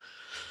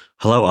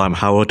Hello, I'm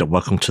Howard, and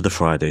welcome to the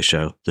Friday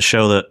Show. The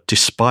show that,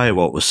 despite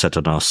what was said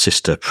on our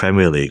sister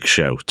Premier League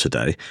show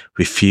today,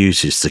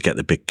 refuses to get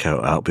the big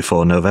coat out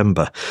before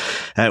November.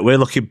 We're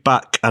looking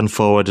back and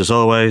forward as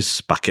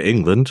always, back at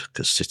England,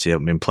 because City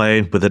haven't been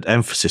playing, with an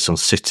emphasis on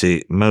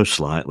City most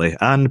likely,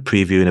 and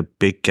previewing a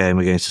big game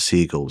against the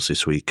Seagulls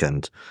this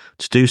weekend.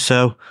 To do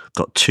so,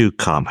 got two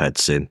calm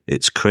heads in.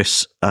 It's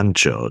Chris and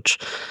George.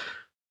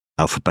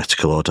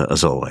 Alphabetical order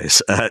as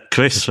always.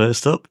 Chris,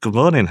 first up, good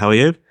morning, how are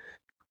you?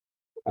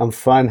 I'm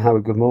fine,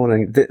 Howard. Good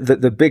morning.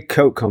 The big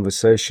coat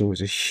conversation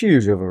was a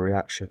huge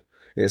overreaction.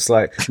 It's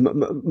like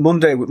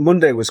Monday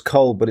was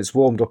cold, but it's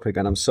warmed up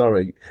again. I'm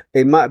sorry.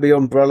 It might be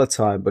umbrella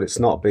time, but it's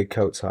not big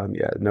coat time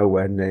yet.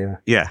 Nowhere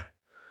near. Yeah.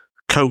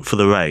 Coat for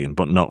the rain,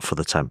 but not for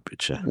the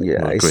temperature.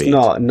 Yeah, it's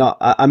not.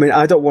 I mean,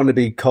 I don't want to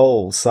be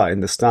cold sat in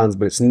the stands,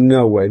 but it's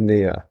nowhere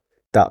near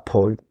that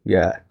point.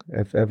 Yeah,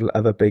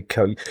 have a big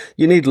coat.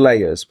 You need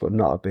layers, but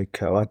not a big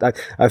coat.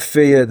 I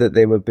fear that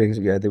they were being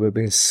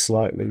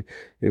slightly,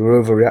 they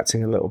were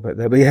overreacting a little bit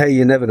there. But yeah,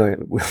 you never know.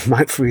 We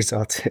might freeze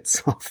our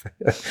tits off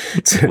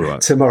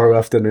tomorrow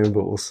afternoon,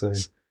 but we'll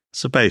see.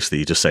 So basically,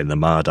 you're just saying the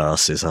mad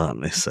arses,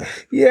 aren't they? So.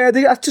 Yeah,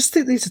 I just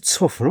think they need to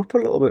toughen up a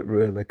little bit,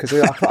 really, because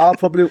I'll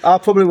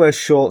probably wear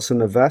shorts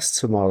and a vest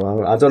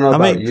tomorrow. I don't know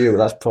about you, but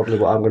that's probably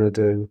what I'm going to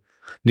do.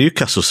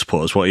 Newcastle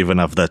supporters won't even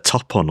have their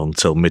top on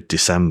until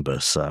mid-December,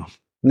 so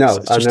no,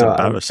 it's just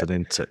embarrassing,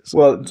 isn't it?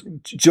 Well,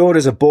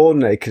 Geordies are born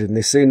naked, and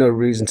they see no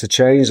reason to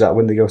change that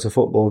when they go to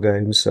football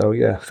games. So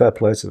yeah, fair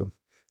play to them.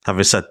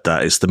 Having said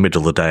that, it's the middle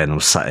of the day, and I'm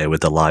sat here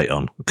with the light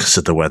on because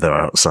of the weather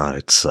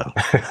outside. So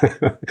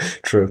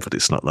true, but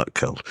it's not that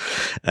cold.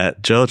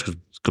 George,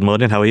 good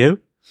morning. How are you?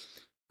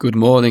 Good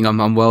morning.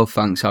 I'm well,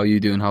 thanks. How are you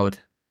doing, Howard?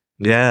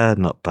 Yeah,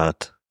 not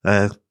bad.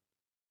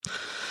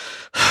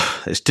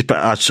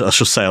 I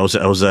should say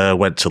I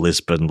went to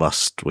Lisbon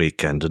last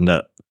weekend,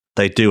 and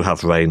they do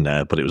have rain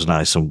there, but it was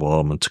nice and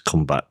warm. And to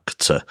come back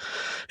to,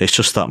 it's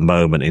just that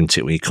moment, isn't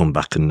it, when you come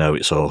back and know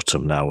it's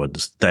autumn now,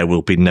 and there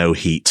will be no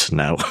heat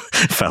now.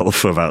 Fell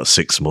for about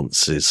 6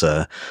 months is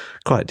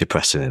quite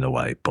depressing in a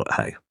way, but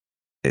hey,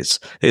 it's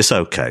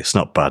okay. It's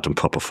not bad, and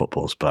proper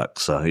football's back.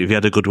 So, have you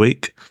had a good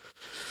week?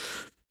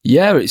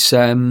 Yeah,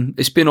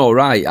 it's been all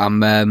right.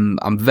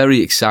 I'm very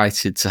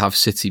excited to have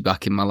City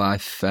back in my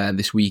life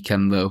this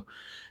weekend, though.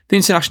 The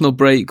international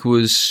break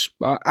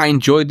I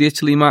enjoyed the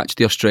Italy match,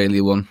 the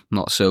Australia one,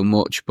 not so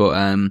much, but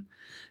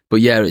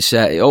yeah,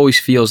 it always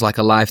feels like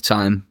a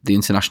lifetime, the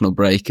international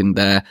break,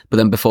 but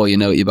then before you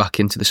know it, you're back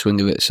into the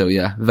swing of it. So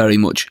yeah, very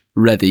much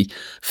ready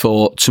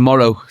for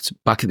tomorrow,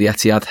 back at the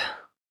Etihad.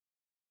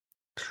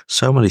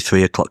 So many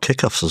 3:00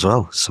 kickoffs as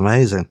well. It's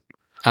amazing.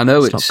 I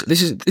know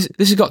this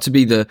has got to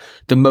be the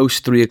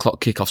most 3:00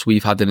 kickoffs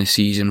we've had in a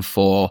season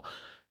for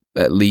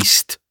at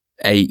least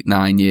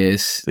 8-9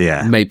 years.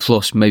 Yeah,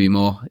 maybe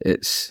more.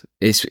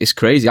 It's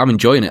crazy. I'm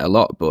enjoying it a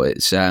lot, but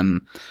it's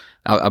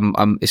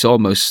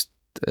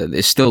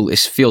it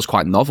feels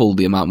quite novel,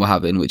 the amount we're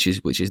having, which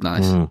is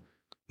nice.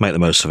 Make the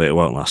most of it. It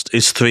won't last.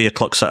 Is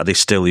 3:00 Saturday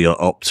still your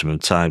optimum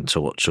time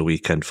to watch a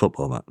weekend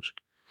football match?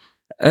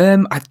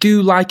 I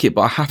do like it,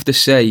 but I have to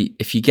say,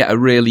 if you get a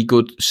really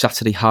good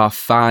Saturday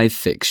 5:30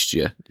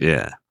 fixture,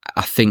 yeah,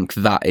 I think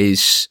that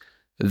is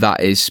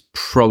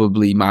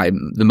probably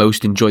the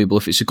most enjoyable.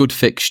 If it's a good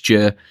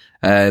fixture,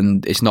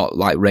 it's not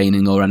like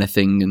raining or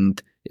anything,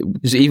 and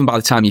even by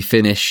the time you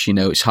finish,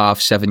 it's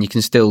 7:30. You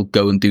can still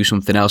go and do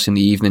something else in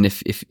the evening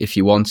if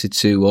you wanted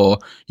to, or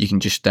you can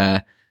just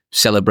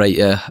celebrate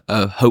a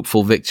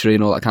hopeful victory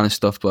and all that kind of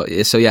stuff. But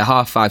so yeah,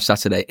 5:30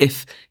 Saturday,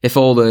 if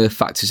all the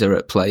factors are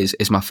at play,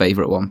 is my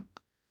favourite one.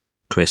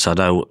 Chris,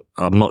 I'm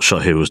not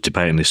sure who was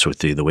debating this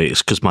with you the week.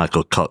 It's because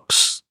Michael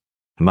Cox,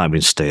 it might have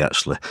been Steve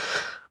actually,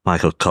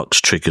 Michael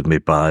Cox triggered me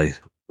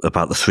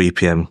about the 3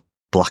 p.m.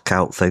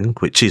 blackout thing,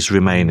 which is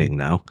remaining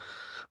now.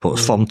 But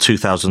from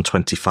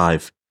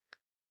 2025,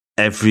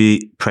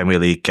 every Premier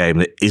League game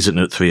that isn't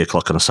at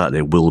 3:00 on a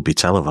Saturday will be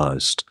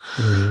televised.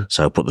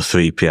 So put the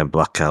 3 p.m.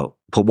 blackout.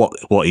 But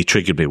what he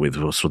triggered me with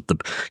was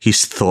he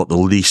thought the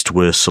least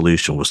worst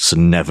solution was to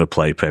never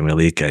play Premier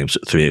League games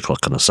at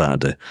 3:00 on a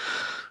Saturday,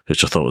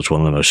 which I thought was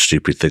one of the most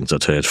stupid things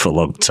I'd heard for a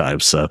long time.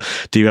 So,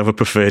 do you have a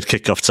preferred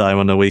kickoff time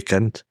on the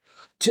weekend?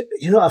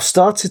 I've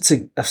started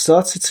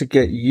to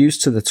get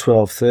used to the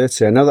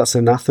 12:30. I know that's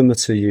anathema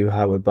to you,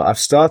 Howard, but I've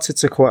started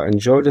to quite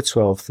enjoy the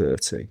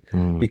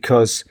 12:30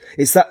 because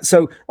it's that.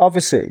 So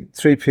obviously,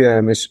 3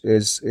 p.m. is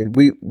when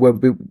we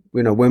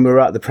were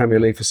at the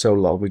Premier League for so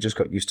long, we just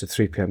got used to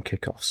 3 p.m.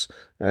 kickoffs.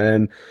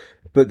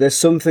 But there's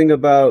something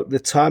about the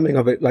timing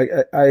of it. Like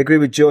I agree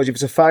with George. If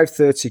it's a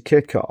 5:30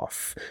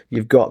 kickoff,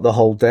 you've got the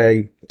whole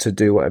day to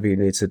do whatever you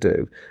need to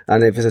do.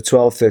 And if it's a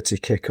 12:30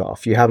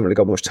 kickoff, you haven't really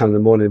got much time in the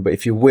morning. But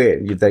if you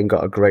win, you've then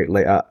got a great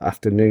late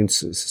afternoon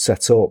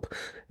set up.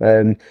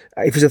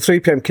 If it's a 3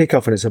 p.m.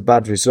 kickoff and it's a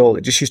bad result,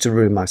 it just used to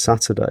ruin my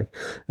Saturday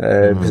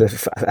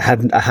because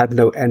I had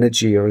no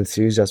energy or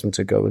enthusiasm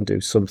to go and do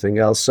something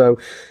else. So,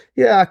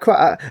 yeah,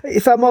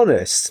 if I'm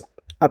honest,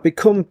 I've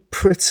become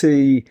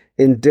pretty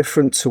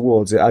indifferent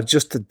towards it. I've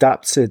just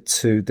adapted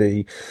to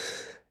the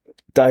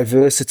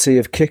diversity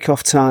of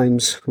kickoff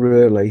times,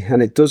 really,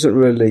 and it doesn't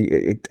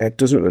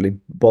really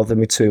bother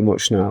me too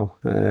much now.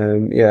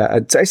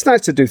 It's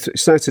nice to do.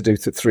 It's nice to do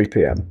 3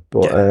 p.m.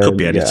 But it could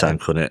be any time,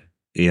 couldn't it?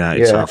 Yeah,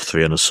 it's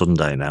 3:30 on a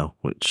Sunday now,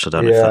 which I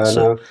don't know if that's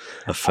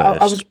a first.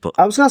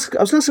 I was going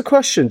to ask a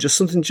question, just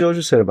something George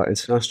was saying about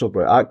international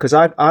break, because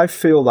I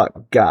feel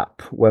that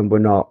gap when we're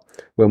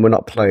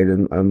not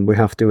playing and we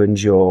have to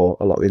endure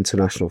a lot of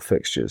international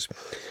fixtures.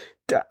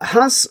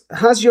 Has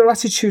your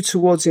attitude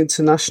towards the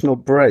international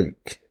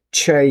break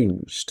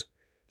changed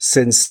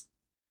since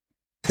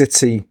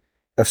City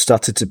have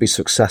started to be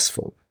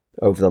successful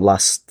over the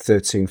last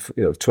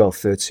 12,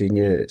 13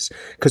 years?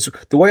 Because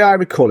the way I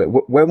recall it,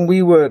 when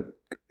we were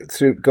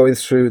going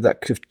through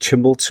that kind of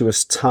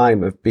tumultuous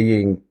time of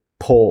being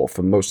poor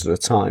for most of the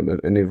time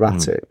and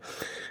erratic,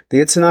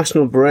 the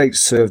international break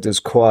served as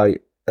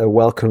quite a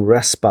welcome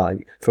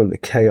respite from the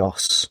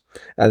chaos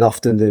and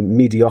often the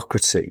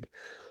mediocrity.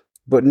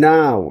 But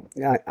now,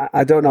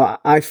 I don't know,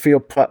 I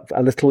feel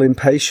a little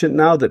impatient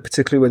now, that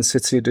particularly when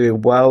City are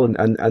doing well and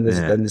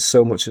there's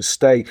so much at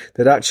stake,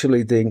 that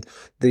actually the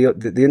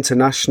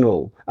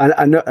international,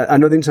 I know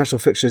the international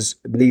fixtures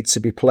need to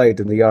be played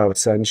and they are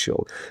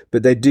essential,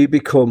 but they do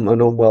become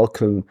an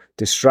unwelcome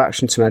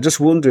distraction to me. I just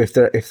wonder if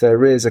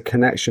there is a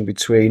connection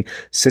between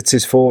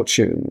City's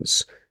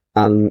fortunes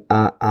and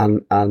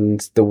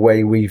the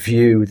way we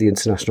view the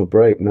international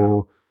break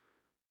now.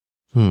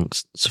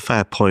 It's a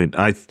fair point.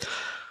 I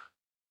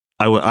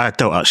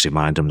don't actually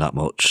mind them that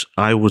much.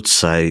 I would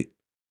say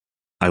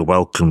I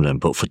welcome them,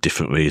 but for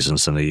different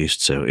reasons than I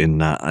used to, in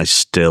that I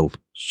still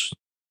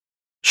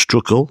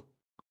struggle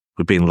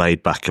with being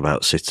laid back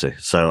about City.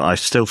 So I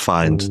still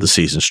find the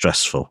season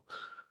stressful,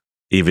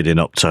 even in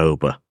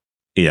October,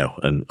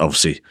 and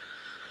obviously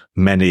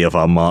many of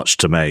our March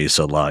to Mays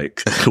are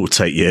like, will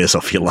take years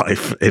off your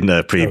life in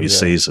previous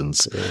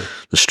seasons. Yeah.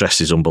 The stress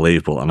is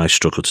unbelievable, and I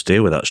struggle to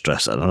deal with that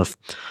stress. And I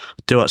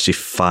do actually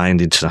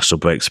find international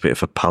breaks a bit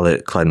of a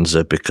palate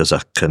cleanser because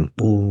I can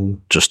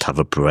just have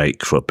a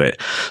break for a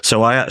bit.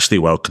 So I actually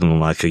welcome them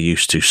like I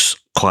used to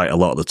quite a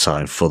lot of the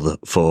time for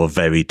a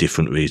very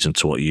different reason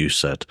to what you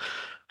said.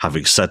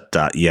 Having said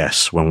that,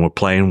 yes, when we're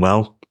playing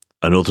well,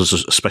 and others,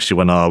 especially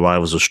when our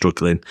rivals are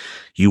struggling,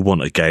 you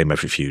want a game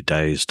every few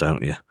days,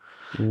 don't you?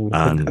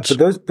 But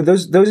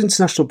those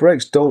international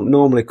breaks don't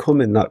normally come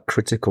in that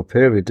critical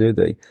period, do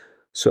they?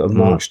 Sort of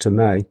March to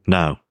May.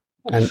 No,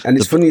 and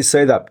it's funny you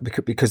say that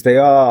because they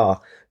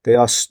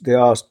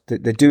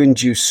do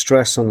induce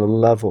stress on a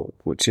level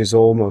which is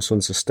almost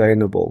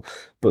unsustainable.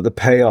 But the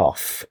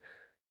payoff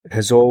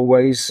has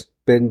always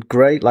been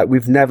great. Like,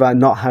 we've never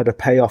not had a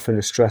payoff in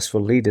a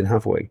stressful lead-in,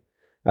 have we?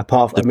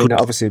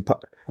 Obviously,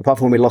 apart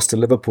from when we lost to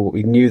Liverpool,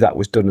 we knew that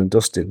was done and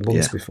dusted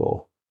months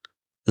before.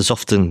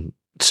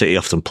 City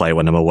often play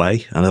when I'm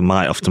away, and I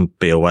might often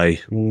be away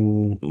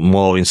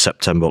more in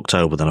September,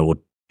 October than I would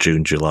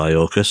June, July,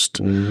 August.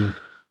 And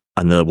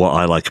what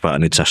I like about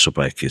an international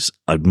break is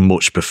I'd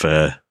much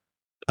prefer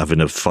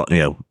having a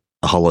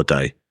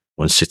holiday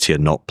when City are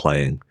not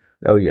playing.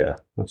 Oh yeah,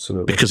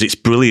 absolutely. Because it's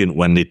brilliant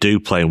when they do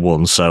play and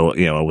won. So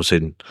I was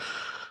in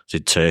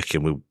Turkey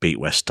and we beat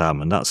West Ham,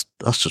 and that's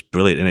just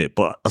brilliant, isn't it?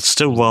 But I'd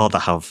still rather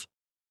have.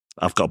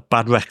 I've got a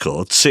bad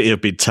record. City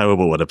have been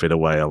terrible when I've been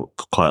away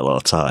quite a lot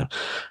of time.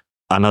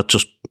 And I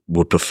just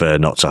would prefer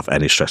not to have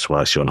any stress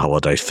whilst you're on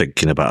holiday,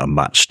 thinking about a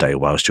match day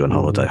whilst you're on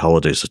holiday.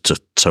 Holidays are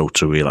just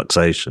total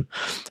relaxation.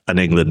 And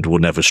England will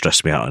never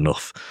stress me out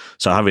enough.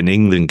 So having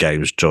England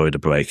games during the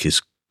break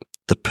is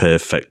the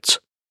perfect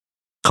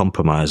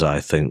compromise, I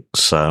think.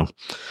 So,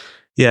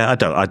 yeah, I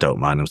don't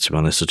mind them, to be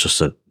honest. They're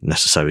just a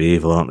necessary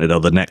evil, aren't they? Though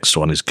the next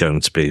one is going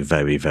to be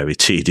very, very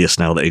tedious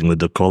now that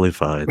England have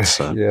qualified.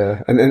 So.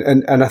 Yeah,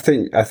 and I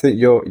think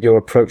your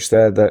approach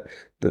there that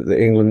the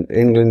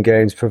England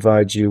games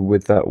provide you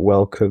with that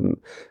welcome,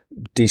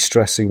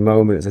 de-stressing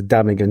moment. It's a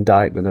damning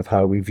indictment of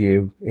how we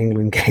view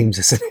England games,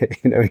 isn't it?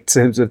 In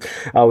terms of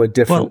our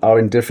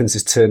indifference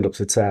is turned up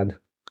to 10.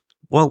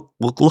 Well,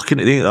 looking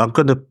at I'm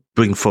going to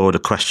bring forward a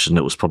question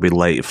that was probably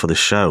later for the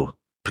show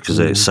because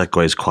it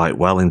segues quite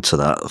well into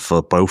that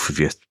for both of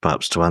you,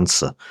 perhaps, to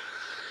answer.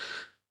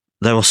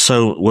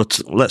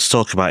 Let's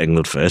talk about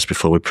England first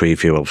before we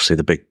preview, obviously,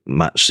 the big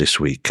match this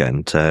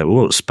weekend. We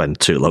won't spend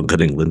too long on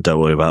England, don't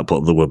worry about it,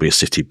 but there will be a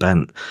City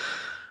bent.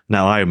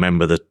 Now, I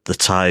remember the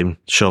time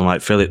Sean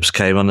Wright-Phillips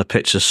came on the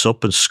pitch as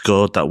sub and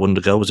scored that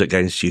wonder goal. Was it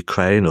against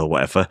Ukraine or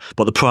whatever?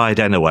 But the pride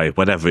anyway,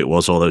 whatever it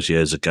was all those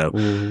years ago.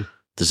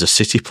 There's a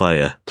City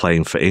player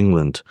playing for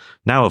England.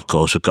 Now, of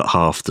course, we've got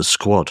half the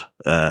squad.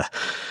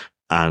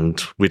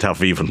 And we'd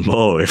have even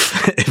more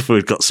if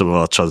we'd got some of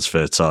our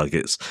transfer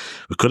targets.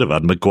 We could have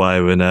had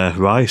Maguire and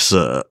Rice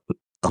on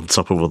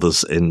top of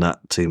others in that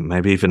team.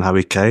 Maybe even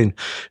Harry Kane.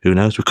 Who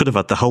knows? We could have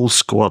had the whole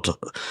squad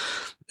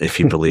if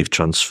you believe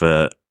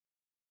transfer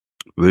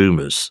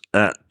rumours.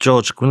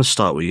 George, I'm going to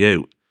start with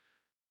you.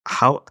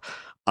 How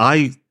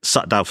I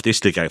sat down for this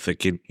game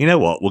thinking, you know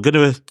what? We're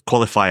going to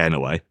qualify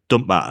anyway.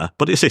 Don't matter.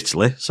 But it's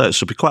Italy, so it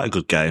should be quite a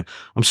good game.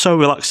 I'm so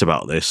relaxed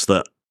about this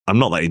that I'm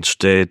not that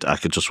interested. I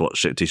could just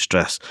watch it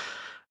de-stress.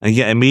 And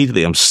yet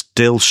immediately I'm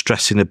still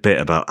stressing a bit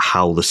about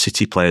how the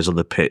City players on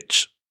the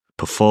pitch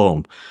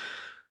perform.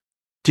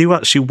 Do you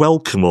actually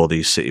welcome all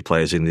these City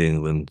players in the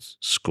England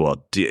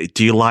squad? Do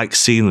you like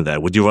seeing them there?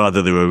 Would you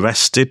rather they were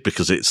rested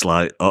because it's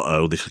like,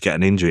 they could get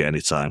an injury at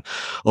any time?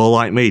 Or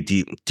like me,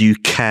 do you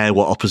care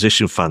what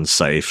opposition fans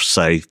say if,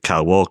 say,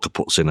 Kyle Walker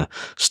puts in a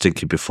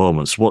stinking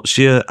performance? What's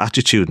your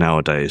attitude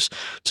nowadays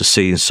to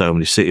seeing so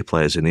many City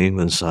players in the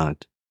England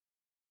side?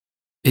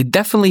 It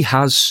definitely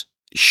has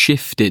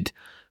shifted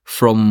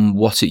from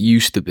what it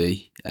used to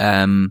be.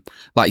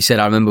 Like you said,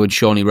 I remember when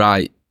Shawnee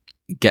Wright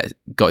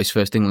got his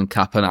first England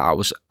cap, and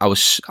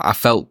I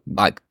felt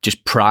like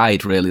just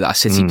pride really that a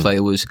City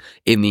player was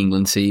in the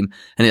England team.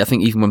 And I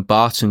think even when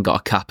Barton got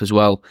a cap as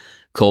well,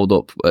 called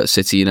up at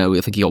City, I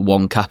think he got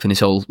one cap in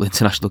his whole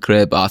international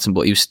career, Barton,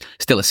 but he was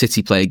still a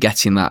City player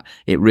getting that.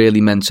 It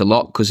really meant a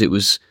lot because it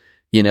was,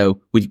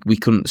 we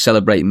couldn't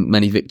celebrate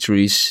many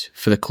victories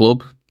for the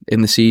club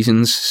in the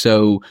seasons,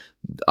 so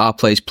our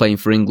players playing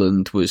for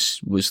England was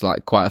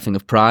like quite a thing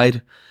of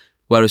pride.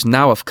 Whereas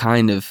now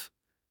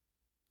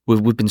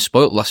we've been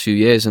spoilt the last few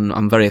years, and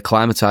I'm very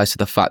acclimatised to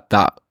the fact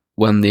that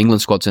when the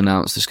England squad's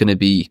announced, there's going to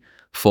be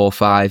 4,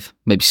 5,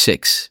 maybe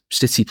 6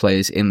 City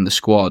players in the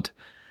squad.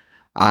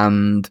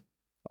 And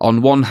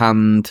on one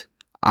hand,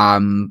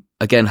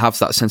 again, have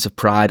that sense of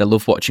pride. I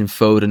love watching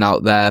Foden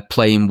out there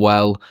playing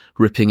well,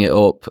 ripping it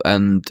up,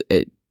 and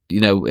it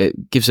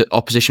gives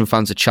opposition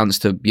fans a chance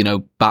to,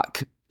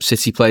 back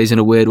City players in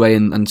a weird way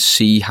and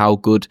see how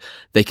good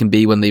they can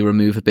be when they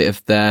remove a bit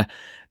of their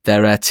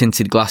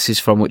tinted glasses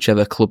from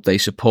whichever club they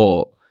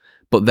support.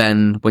 But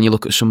then when you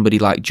look at somebody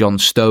like John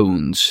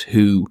Stones,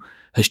 who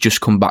has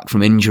just come back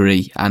from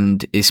injury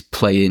and is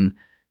playing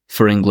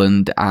for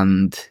England,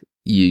 and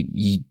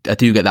I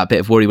do get that bit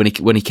of worry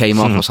when he came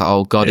off. I was like,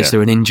 oh God, is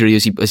there an injury?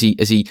 Has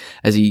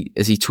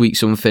he tweaked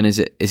something? Is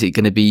it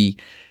going to be?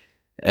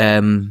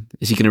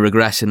 Is he going to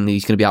regress and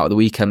he's going to be out at the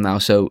weekend now?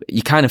 So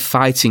you're kind of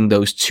fighting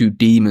those two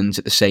demons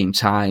at the same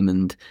time,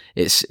 and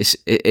it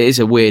is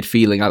a weird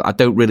feeling. I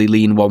don't really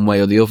lean one way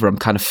or the other. I'm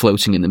kind of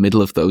floating in the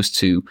middle of those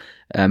two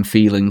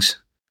feelings.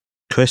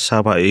 Chris, how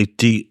about you?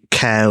 Do you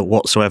care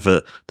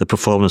whatsoever the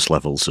performance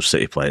levels of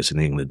City players in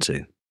the England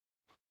team?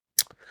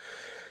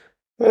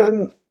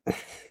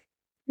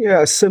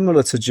 Yeah,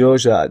 similar to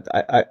Georgia,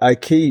 I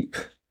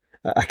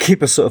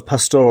keep a sort of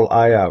pastoral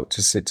eye out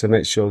to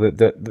make sure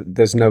that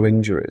there's no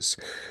injuries.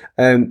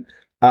 I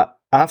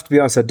have to be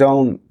honest, I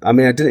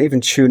didn't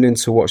even tune in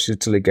to watch the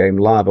Italy game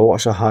live. I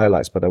watched the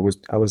highlights, but I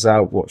was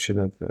out watching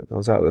it. I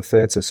was out at the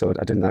theatre, so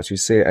I didn't actually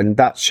see it. And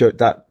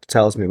that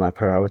tells me my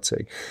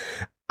priority.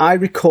 I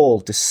recall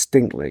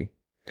distinctly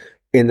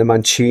in the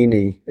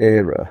Mancini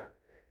era,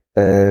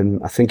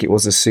 I think it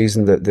was the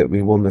season that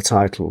we won the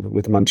title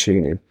with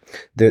Mancini.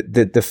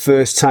 The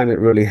first time it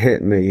really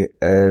hit me,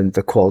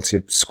 the quality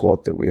of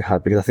squad that we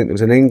had, because I think there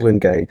was an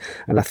England game,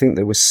 and I think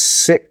there was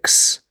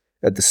 6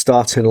 at the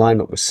starting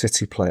lineup with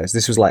City players.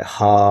 This was like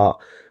Hart,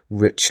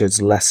 Richards,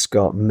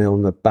 Lescott,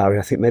 Milner, Barry.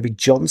 I think maybe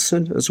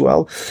Johnson as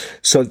well.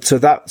 So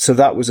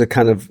that was a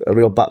kind of a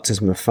real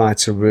baptism of fire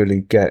to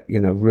really get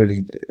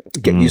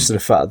used to the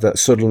fact that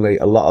suddenly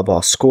a lot of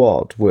our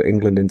squad were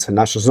England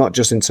internationals, not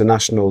just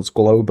internationals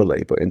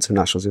globally, but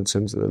internationals in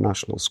terms of the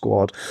national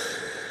squad.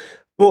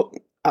 But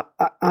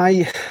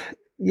I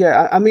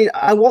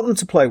want them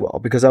to play well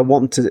because I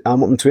want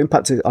them to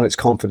impact it on its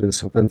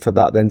confidence, and for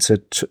that then to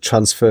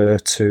transfer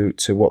to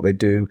what they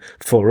do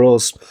for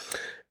us.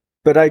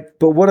 But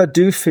what I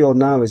do feel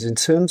now is in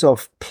terms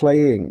of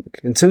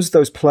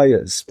those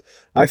players,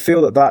 I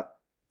feel that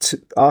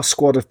our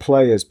squad of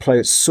players play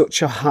at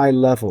such a high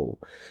level,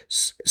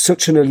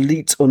 such an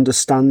elite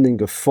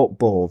understanding of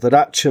football, that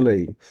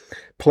actually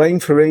playing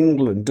for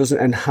England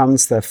doesn't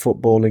enhance their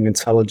footballing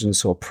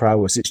intelligence or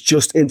prowess. It's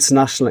just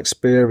international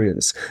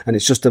experience, and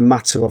it's just a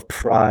matter of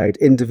pride,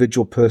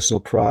 individual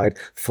personal pride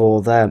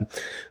for them.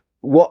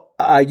 What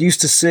I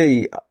used to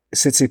see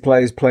City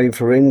players playing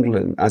for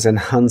England as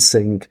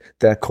enhancing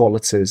their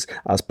qualities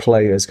as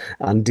players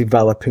and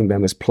developing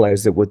them as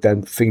players that would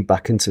then feed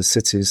back into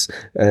City's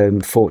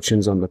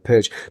fortunes on the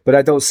pitch. But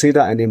I don't see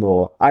that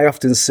anymore. I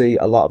often see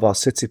a lot of our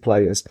City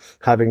players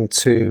having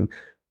to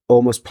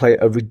almost play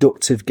a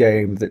reductive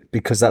game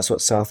because that's what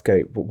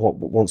Southgate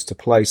wants to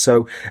play.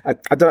 So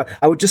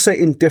I would just say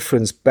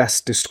indifference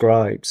best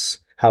describes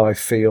how I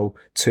feel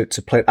to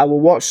play. I will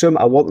watch them.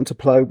 I want them to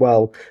play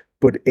well,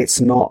 but it's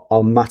not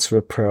a matter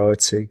of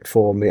priority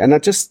for me. And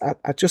it's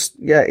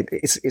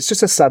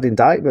just a sad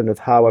indictment of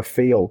how I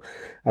feel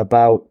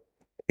about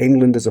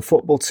England as a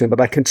football team.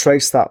 But I can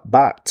trace that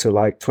back to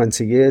like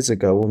 20 years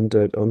ago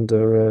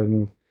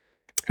under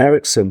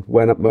Ericsson,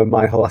 when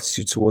my whole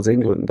attitude towards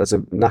England as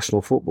a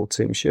national football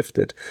team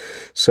shifted.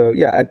 So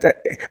yeah,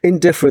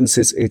 indifference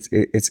is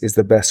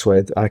the best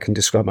way that I can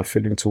describe my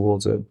feeling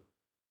towards it.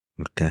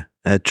 Okay,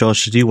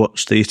 George, did you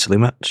watch the Italy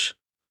match?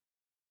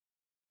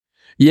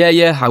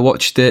 Yeah, I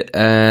watched it.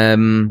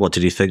 What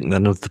did you think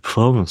then of the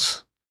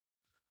performance?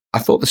 I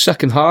thought the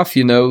second half,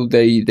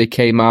 they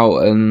came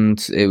out and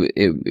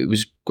it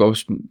was, I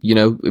was,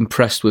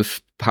 impressed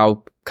with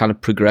how kind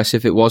of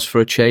progressive it was for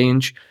a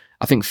change.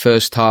 I think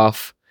first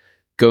half,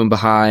 going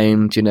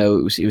behind, it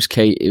was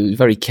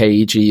very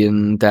cagey,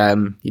 and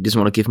he doesn't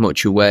want to give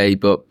much away.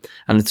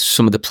 And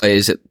some of the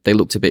players, they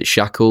looked a bit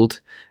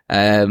shackled.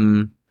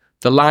 The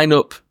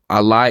lineup I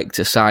liked,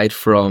 aside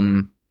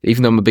from,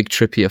 even though I'm a big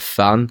Trippier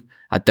fan,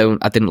 I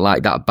didn't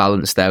like that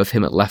balance there with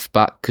him at left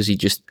back, because he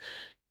just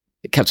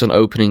kept on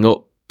opening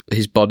up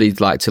his body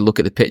to look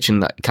at the pitch,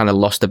 and that kind of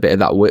lost a bit of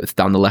that width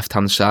down the left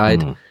hand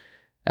side.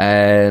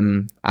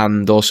 And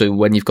also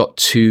when you've got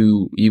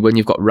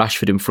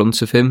Rashford in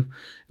front of him,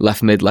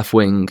 left mid, left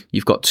wing,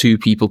 you've got two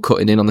people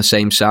cutting in on the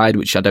same side,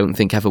 which I don't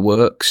think ever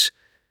works.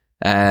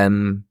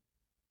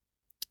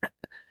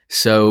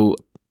 So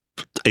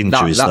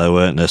injuries though,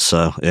 weren't there?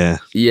 So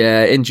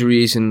yeah,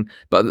 injuries,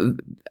 but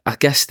I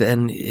guess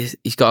then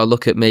he's got to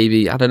look at,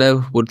 maybe, I don't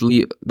know, would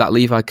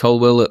Levi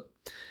Colwill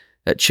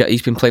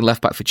he's been playing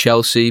left back for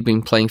Chelsea,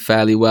 been playing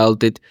fairly well.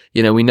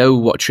 We know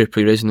what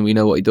Trippier is and we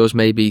know what he does.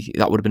 Maybe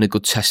that would have been a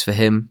good test for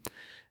him.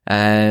 But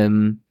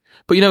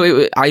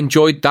I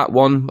enjoyed that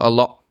one a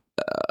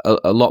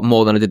lot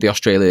more than I did the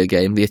Australia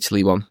game, the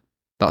Italy one.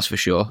 That's for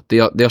sure.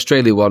 The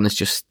Australia one is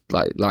just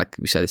like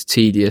we said, it's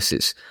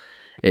tedious.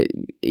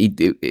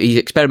 He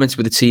experimented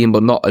with the team,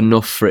 but not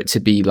enough for it to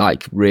be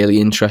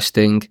really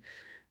interesting,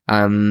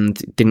 and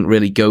didn't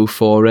really go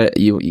for it.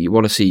 You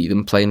want to see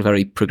them playing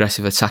very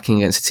progressive attacking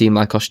against a team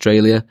like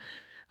Australia.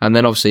 And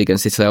then obviously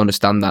against Italy, I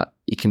understand that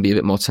he can be a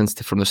bit more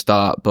tentative from the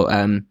start, but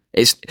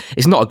it's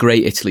not a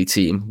great Italy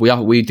team.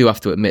 We do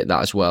have to admit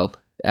that as well.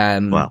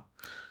 Well,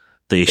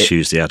 the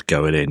issues they had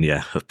going in,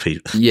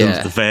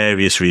 the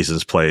various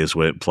reasons players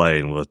weren't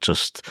playing were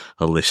just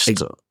a list.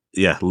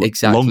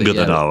 Exactly, longer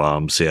than our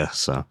arms.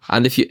 So,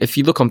 and if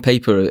you look on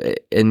paper,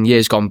 in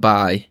years gone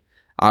by,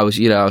 I was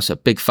a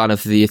big fan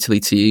of the Italy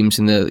teams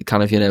in the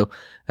kind of, in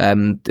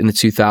the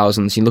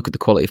 2000s. You look at the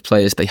quality of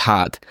players they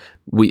had.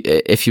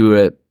 If you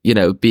were,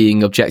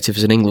 being objective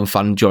as an England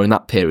fan during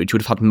that period, you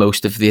would have had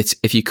most of you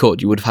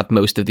would have had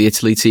most of the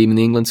Italy team in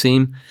the England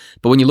team.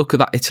 But when you look at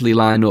that Italy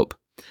lineup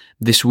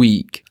this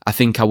week, I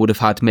think I would have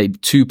had maybe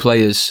two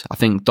players. I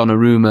think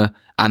Donnarumma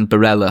and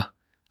Barella,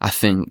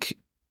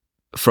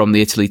 from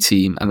the Italy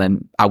team, and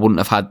then I wouldn't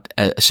have had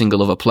a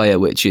single other player,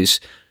 which is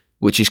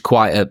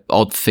quite an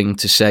odd thing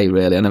to say,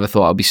 really. I never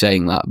thought I'd be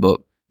saying that,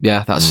 but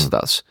yeah,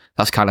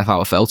 that's kind of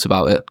how I felt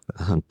about it.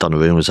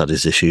 Donnarumma's had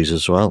his issues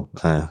as well,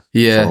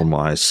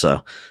 form-wise.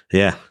 So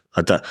yeah,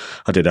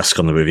 I did ask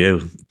on the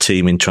review,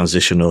 team in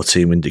transition or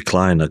team in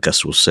decline. I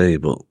guess we'll see,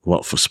 but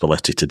what for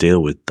Spalletti to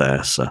deal with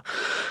there. So,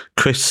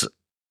 Chris,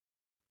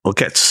 we'll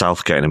get to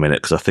Southgate in a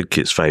minute because I think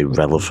it's very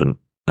relevant,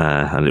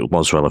 and it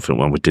was relevant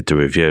when we did the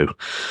review.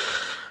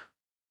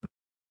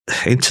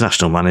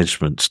 International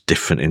management's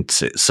different,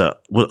 isn't it? So,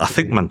 I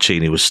think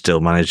Mancini was still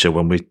manager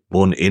when we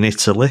won in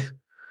Italy.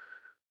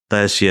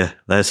 There's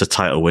a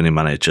title-winning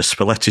manager.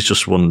 Spalletti's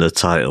just won the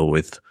title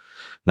with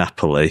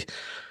Napoli.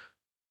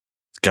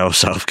 Gareth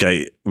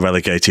Southgate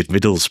relegated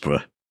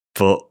Middlesbrough,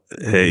 but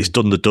he's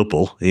done the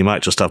double. He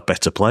might just have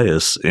better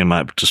players. It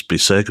might just be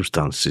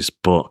circumstances.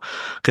 But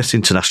I guess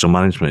international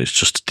management is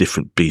just a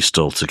different beast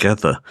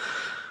altogether.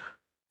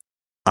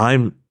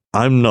 I'm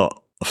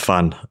not a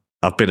fan.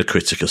 I've been a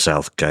critic of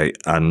Southgate,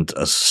 and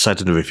as I said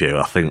in the review,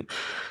 I think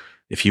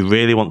if you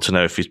really want to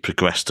know if he's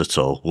progressed at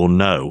all, we'll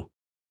know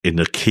in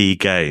the key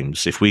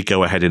games. If we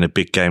go ahead in a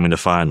big game in the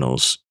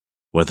finals,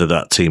 whether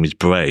that team is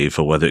brave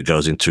or whether it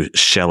goes into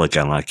shell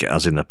again like it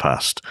has in the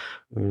past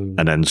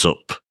and ends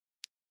up,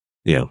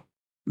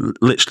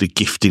 literally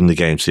gifting the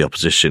game to the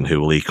opposition who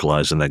will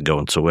equalise and then go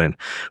on to win.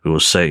 We will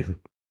see.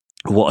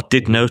 What I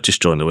did notice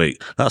during the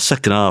week, that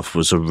second half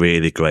was a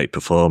really great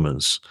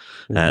performance.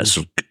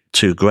 So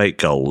two great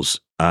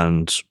goals,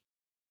 and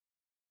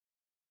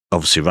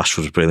obviously Rashford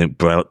was brilliant,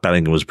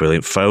 Bellingham was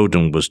brilliant,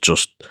 Foden was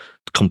just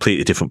a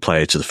completely different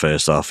player to the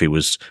first half. He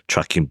was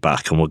tracking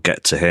back, and we'll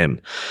get to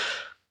him.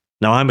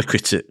 Now, I'm a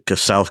critic of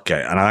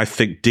Southgate, and I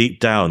think deep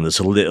down there's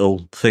a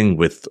little thing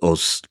with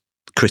us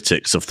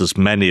critics, there's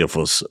many of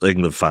us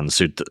England fans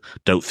who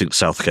don't think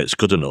Southgate's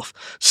good enough,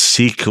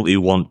 secretly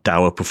want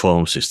dour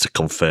performances to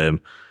confirm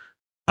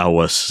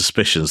our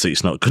suspicions that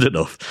he's not good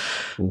enough.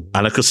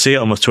 And I could see it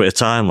on my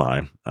Twitter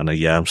timeline, and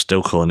I'm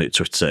still calling it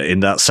Twitter,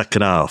 in that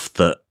second half,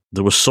 that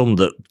there were some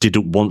that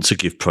didn't want to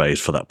give praise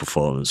for that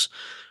performance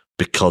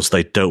because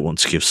they don't want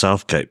to give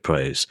Southgate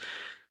praise.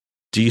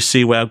 Do you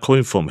see where I'm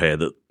coming from here?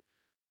 That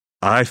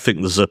I think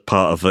there's a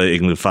part of the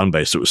England fan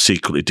base that was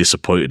secretly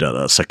disappointed at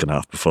that second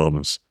half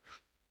performance.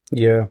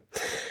 Yeah.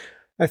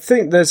 I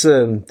think there's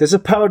a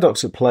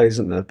paradox at play,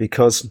 isn't there?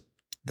 Because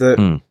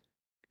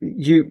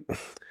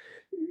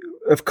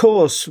of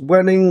course,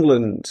 when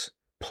England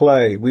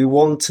play, we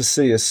want to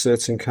see a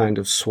certain kind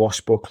of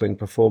swashbuckling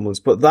performance,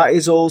 but that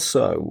is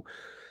also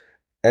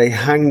a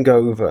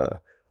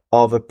hangover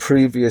of a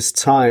previous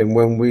time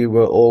when we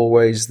were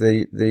always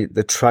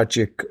the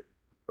tragic,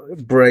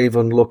 brave,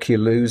 unlucky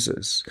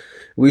losers.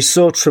 We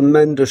saw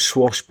tremendous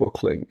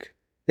swashbuckling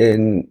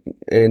in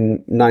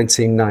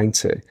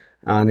 1990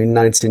 and in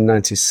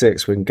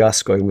 1996 when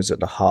Gascoigne was at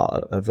the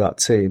heart of that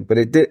team. But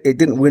it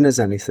didn't win us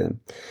anything.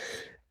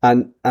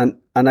 And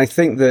I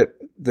think that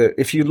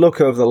if you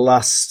look over the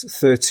last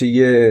 30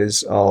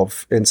 years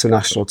of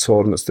international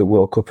tournaments, the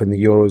World Cup and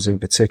the Euros in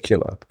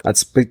particular,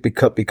 that's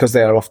because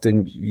they are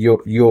often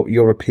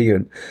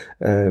European.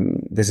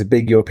 There's a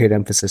big European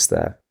emphasis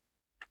there.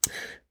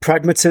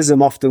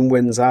 Pragmatism often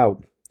wins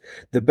out.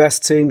 The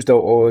best teams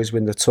don't always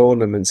win the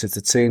tournaments. It's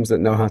the teams that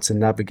know how to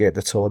navigate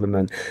the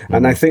tournament.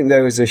 And I think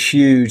there is a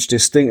huge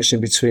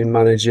distinction between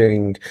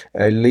managing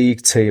a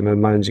league team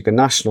and managing a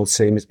national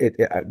team.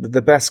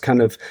 The best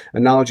kind of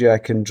analogy I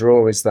can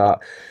draw is that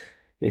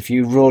if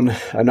you run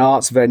an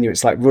arts venue,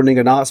 it's like running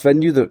an arts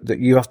venue that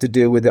you have to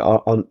deal with it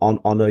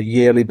on a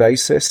yearly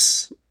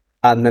basis.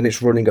 And then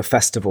it's running a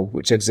festival,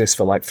 which exists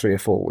for like 3 or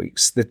 4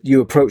 weeks. That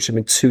you approach them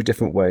in 2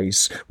 different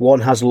ways.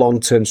 One has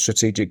long-term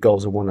strategic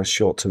goals and one has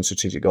short-term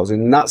strategic goals.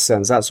 In that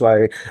sense, that's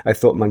why I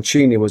thought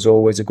Mancini was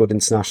always a good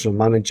international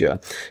manager,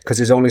 because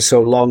it's only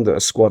so long that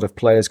a squad of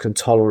players can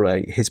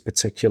tolerate his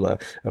particular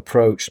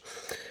approach.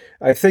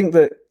 I think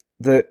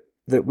that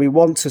we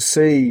want to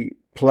see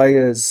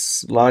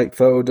players like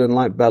Foden,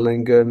 like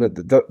Bellingham,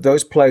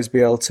 those players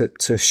be able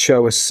to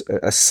show us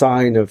a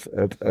sign of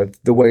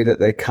the way that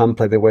they can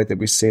play, the way that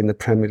we see in the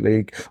Premier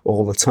League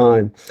all the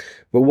time.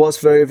 But what's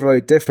very,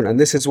 very different, and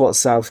this is what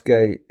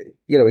Southgate,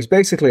 he's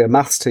basically a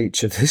maths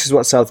teacher. This is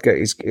what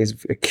Southgate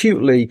is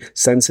acutely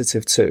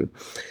sensitive to,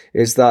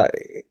 is that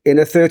in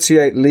a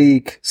 38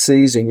 league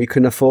season, you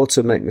can afford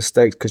to make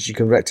mistakes because you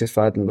can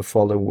rectify them the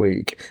following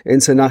week.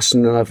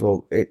 International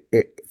level,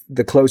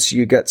 the closer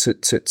you get to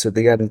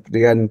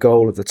the end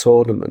goal of the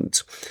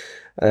tournament,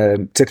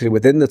 particularly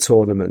within the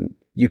tournament,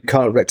 you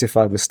can't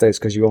rectify mistakes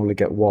because you only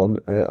get one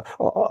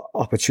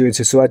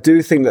opportunity. So I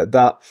do think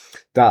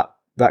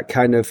that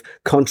kind of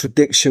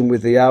contradiction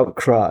with the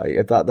outcry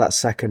of that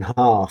second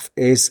half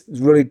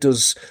really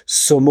does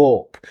sum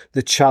up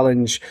the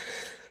challenge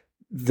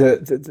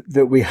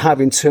that we have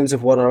in terms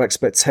of what our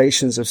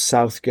expectations of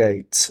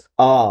Southgate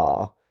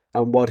are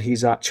and what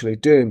he's actually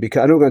doing.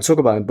 Because I know we're going to talk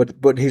about him,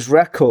 but his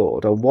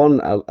record on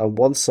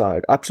one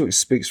side absolutely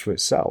speaks for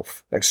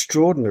itself.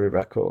 Extraordinary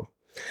record.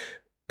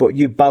 But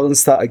you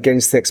balance that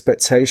against the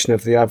expectation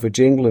of the average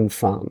England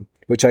fan,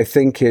 which I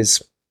think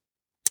is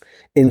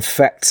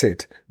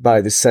infected by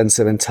the sense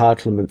of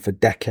entitlement for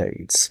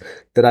decades.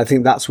 That I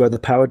think that's where the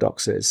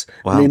paradox is.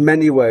 Wow. And in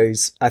many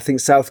ways, I think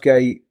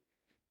Southgate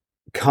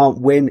can't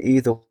win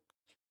either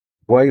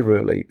way,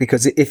 really,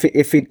 because if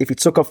he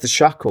took off the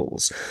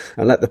shackles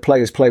and let the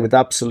players play with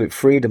absolute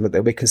freedom,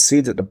 that we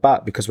concede at the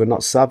back because we're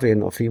not savvy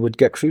enough, he would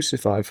get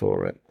crucified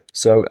for it.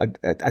 So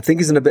I think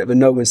he's in a bit of a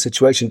no-win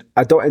situation.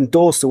 I don't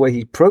endorse the way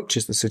he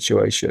approaches the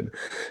situation,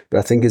 but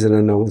I think he's in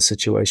a no-win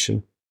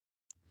situation.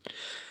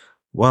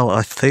 Well,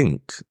 I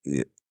think,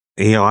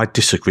 I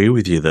disagree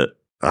with you that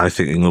I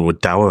think England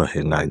would dower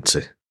in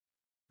 90.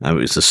 It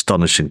was an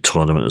astonishing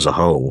tournament as a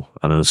whole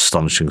and an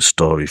astonishing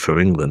story for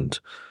England.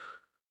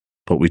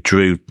 But we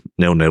drew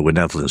 0-0 with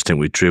Netherlands, didn't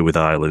we? Drew with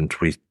Ireland.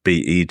 We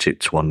beat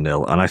Egypt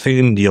 1-0. And I think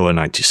in Euro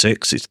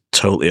 96, it's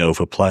totally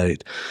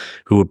overplayed.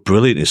 We were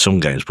brilliant in some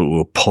games, but we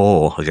were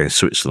poor against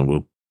Switzerland. We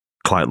were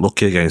quite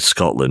lucky against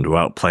Scotland. We were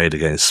outplayed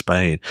against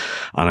Spain.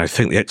 And I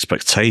think the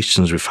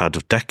expectations we've had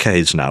of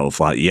decades now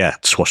of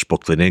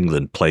swashbuckling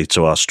England, play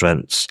to our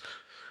strengths,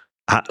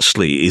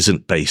 actually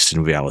isn't based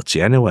in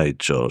reality anyway,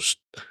 George.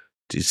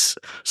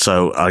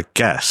 So I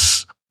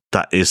guess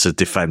that is a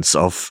defence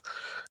of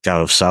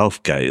Gareth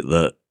Southgate,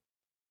 that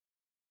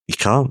you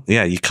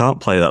can't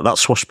play that. That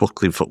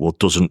swashbuckling football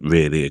doesn't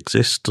really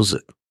exist, does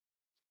it?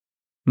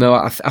 No,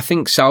 I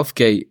think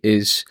Southgate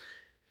is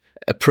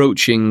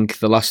approaching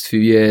the last few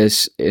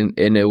years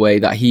in a way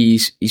that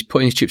he's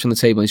putting his chips on the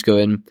table and he's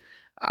going,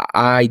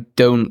 I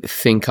don't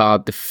think our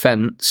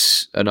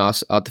defence and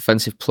our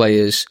defensive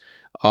players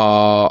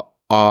are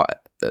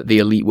the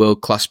elite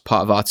world-class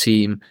part of our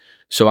team.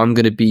 So I'm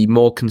going to be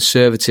more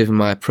conservative in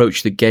my approach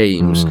to the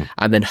games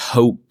and then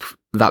hope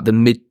that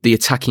the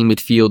attacking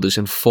midfielders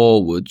and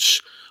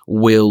forwards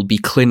will be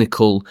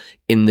clinical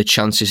in the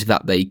chances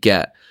that they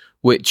get,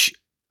 which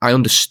I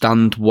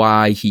understand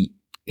why he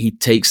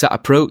takes that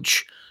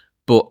approach.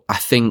 But I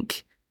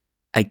think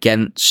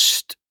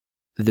against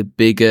the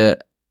bigger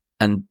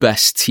and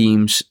best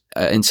teams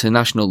at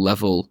international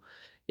level,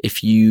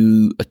 if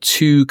you are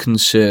too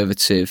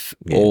conservative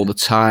all the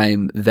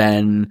time,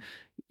 then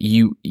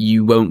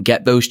you won't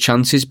get those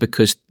chances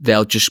because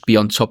they'll just be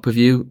on top of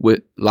you.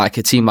 With like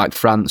a team like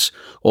France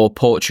or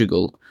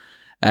Portugal,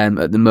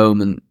 at the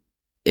moment,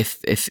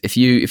 if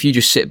you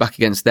just sit back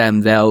against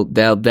them,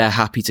 they're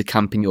happy to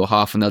camp in your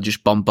half and they'll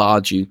just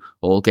bombard you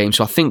all game.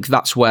 So I think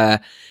that's where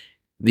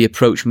the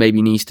approach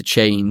maybe needs to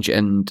change.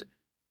 And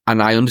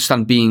I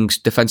understand being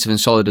defensive and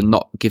solid and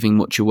not giving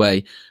much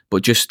away,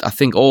 but just I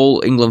think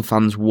all England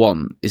fans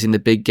want is in the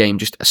big game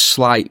just a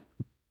slight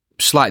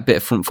bit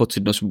of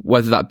front-footedness,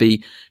 whether that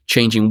be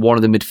changing one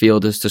of the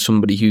midfielders to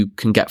somebody who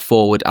can get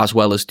forward as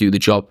well as do the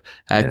job,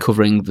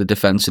 covering the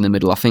defence in the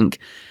middle. I think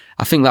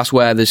I think that's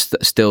where there's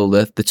still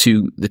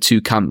the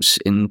two camps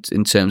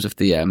in terms of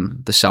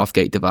the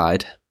Southgate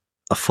divide.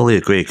 I fully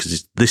agree,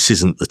 because this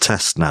isn't the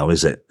test now,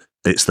 is it?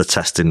 It's the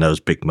test in those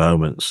big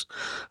moments.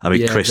 I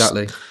mean, Chris,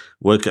 exactly.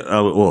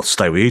 We'll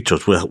stay with you,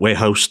 George. We're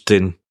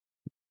hosting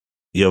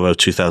Euro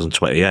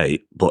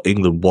 2028, but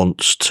England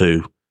wants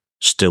to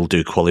still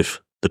do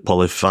the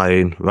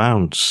qualifying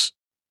rounds.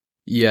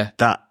 Yeah,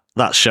 that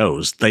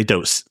shows they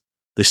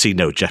see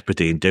no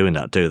jeopardy in doing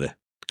that, do they?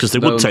 Because they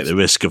would take the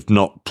risk of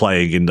not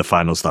playing in the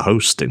finals they're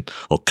hosting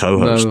or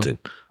co-hosting.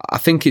 No, I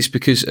think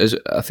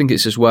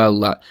it's as well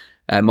that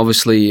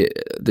obviously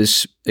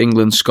there's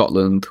England,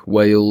 Scotland,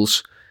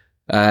 Wales,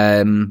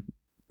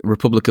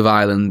 Republic of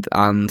Ireland,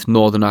 and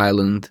Northern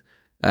Ireland.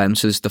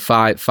 So there's the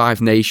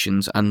five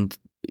nations, and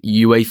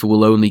UEFA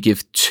will only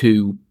give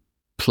 2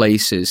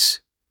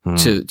 places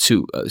to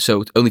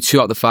so only 2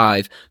 out of the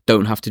 5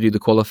 don't have to do the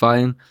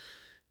qualifying.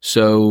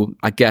 So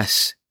I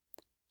guess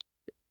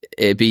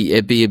it'd be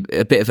a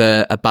bit of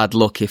a bad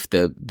luck if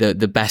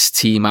the best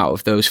team out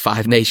of those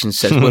 5 nations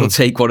says we'll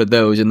take one of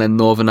those, and then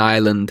Northern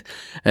Ireland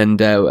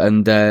and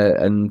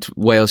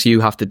Wales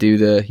you have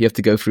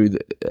to go through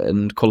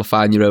and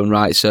qualify in your own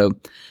right. So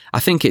I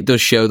think it does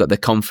show that they're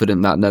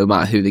confident that no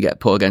matter who they get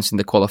put against in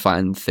the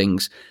qualifying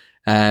things,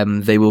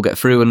 they will get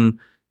through, and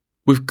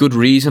with good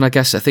reason, I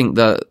guess. I think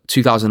that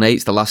 2008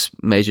 is the last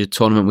major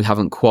tournament we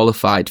haven't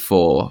qualified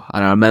for,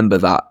 and I remember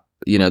that.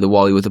 The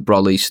Wally with the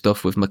Brolly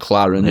stuff with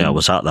McLaren. Yeah, I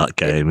was at that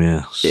game,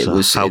 yeah.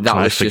 How can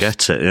I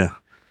forget it, yeah.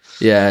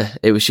 Yeah,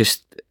 it was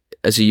just,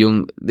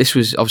 this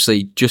was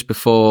obviously just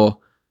before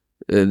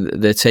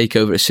the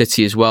takeover at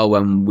City as well,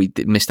 when we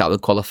missed out the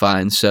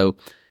qualifying. So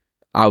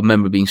I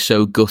remember being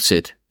so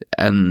gutted,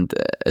 and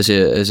as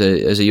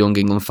a young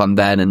England fan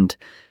then,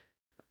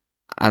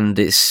 and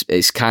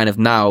it's kind of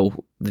now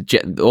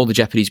all the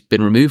jeopardy's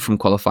been removed from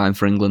qualifying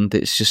for England.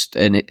 It's just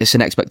it's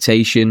an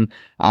expectation,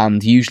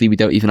 and usually we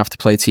don't even have to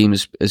play a team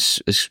as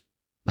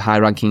high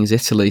ranking as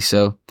Italy.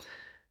 So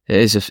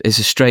it's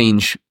a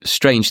strange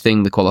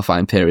thing, the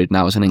qualifying period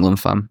now as an England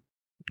fan.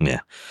 Yeah,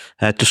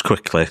 just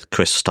quickly,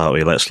 Chris, start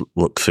with you. Let's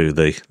look through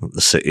the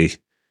City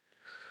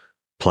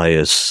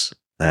players.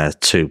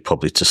 2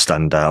 probably to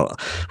stand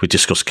out. We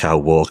discussed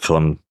Kyle Walker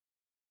on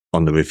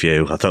the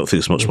review. I don't think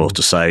there's much more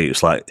to say.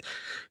 It's like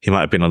he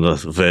might have been on the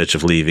verge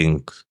of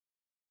leaving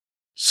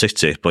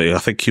City, but I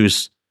think he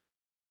was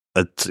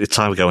a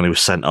time ago when he was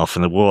sent off,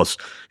 and it was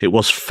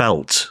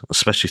felt,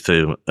 especially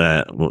through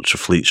much of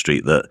Fleet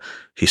Street, that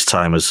his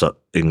time as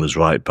England's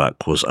right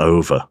back was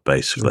over,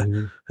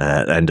 basically,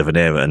 end of an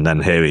era. And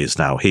then here he is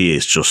now. He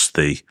is just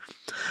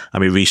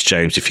Reece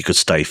James, if he could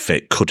stay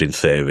fit, could in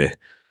theory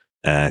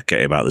get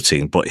him out of the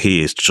team, but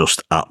he is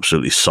just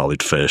absolutely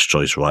solid first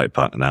choice right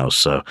back now.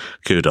 So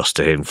kudos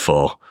to him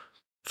for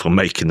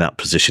making that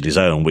position his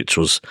own, which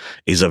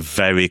is a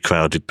very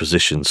crowded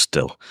position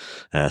still.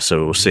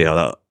 So we'll see how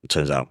that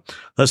turns out.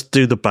 Let's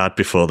do the bad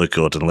before the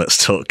good, and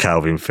let's talk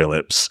Calvin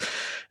Phillips.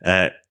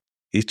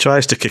 He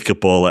tries to kick a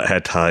ball at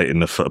head height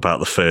in about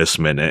the first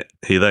minute.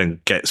 He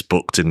then gets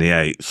booked in the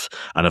 8th,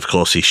 and of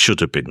course he should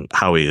have been.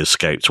 How he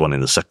escaped one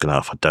in the second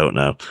half, I don't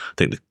know. I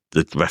think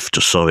the ref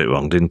just saw it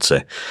wrong, didn't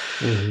he?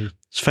 Mm-hmm.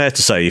 It's fair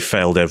to say he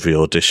failed every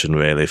audition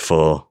really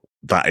for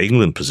that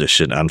England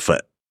position, and for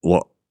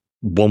what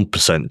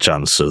 1%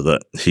 chance of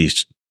that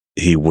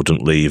he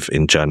wouldn't leave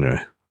in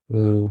January.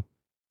 Mm.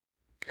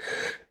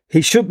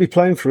 He should be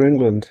playing for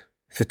England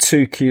for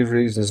 2 key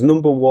reasons.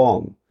 Number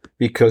 1,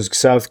 because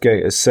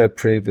Southgate has said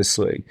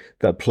previously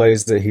that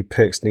players that he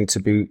picks need to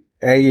be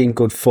A, in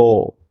good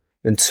form,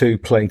 and 2,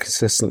 playing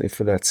consistently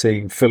for their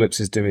team. Phillips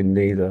is doing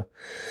neither.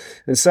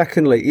 And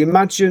secondly,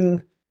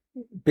 imagine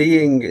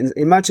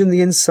the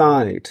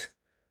inside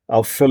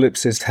of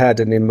Phillips's head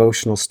and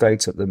emotional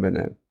state at the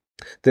minute.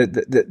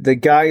 The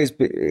guy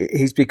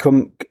he's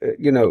become,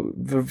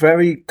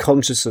 very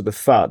conscious of the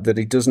fact that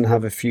he doesn't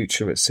have a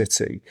future at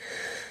City.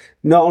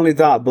 Not only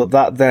that, but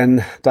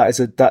that's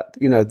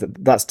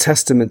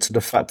testament to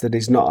the fact that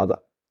he's not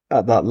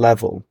at that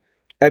level.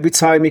 Every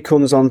time he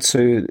comes on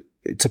to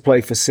play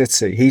for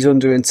City, he's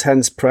under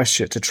intense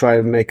pressure to try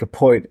and make a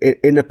point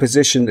in a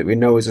position that we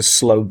know is a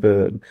slow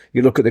burn.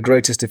 You look at the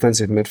greatest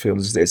defensive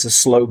midfielders; it's a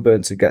slow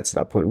burn to get to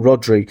that point.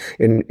 Rodri,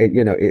 an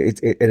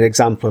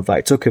example of that.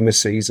 It took him a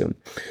season.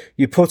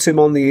 You put him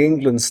on the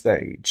England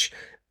stage,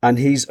 and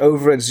he's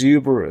over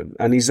exuberant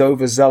and he's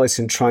overzealous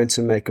in trying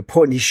to make a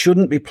point. He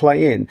shouldn't be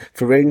playing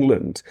for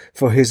England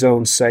for his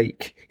own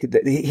sake.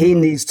 He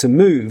needs to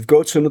move,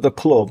 go to another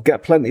club,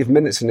 get plenty of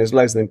minutes in his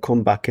legs, and then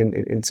come back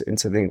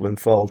into the England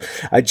fold.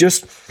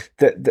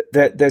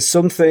 There's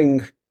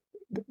something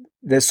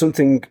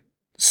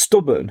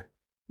stubborn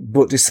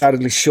but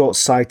decidedly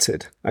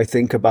short-sighted, I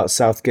think, about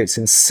Southgate's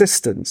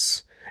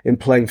insistence in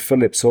playing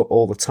Phillips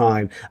all the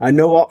time. I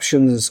know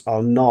options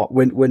are not.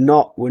 We're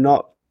not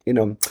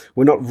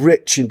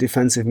rich in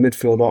defensive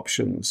midfield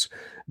options,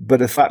 but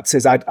the fact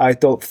is, I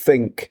don't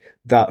think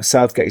that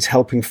Southgate is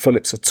helping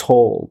Phillips at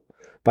all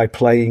by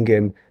playing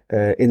him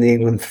in the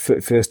England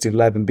first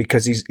 11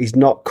 because he's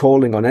not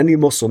calling on any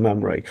muscle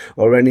memory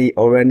or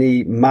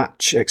any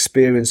match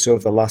experience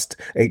over the last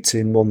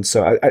 18 months.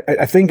 So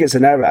I think it's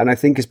an error, and I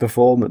think his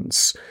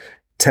performance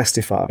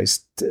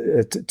testifies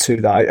to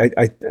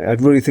that. I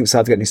really think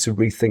Southgate needs to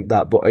rethink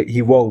that, but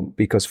he won't,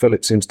 because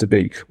Phillips seems to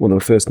be one of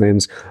the first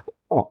names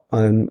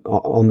on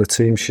the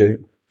team sheet.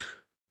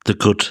 The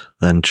good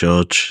then,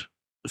 George,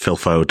 Phil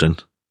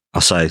Foden. I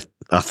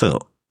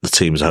thought the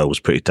team as a whole was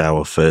pretty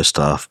dour first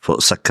half,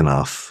 but second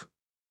half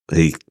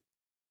he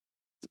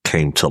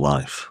came to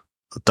life.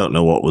 I don't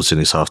know what was in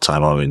his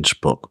half-time orange,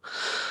 but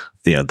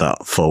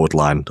that forward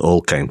line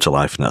all came to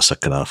life in that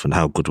second half. And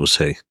how good was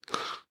he?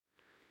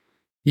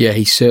 Yeah,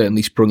 he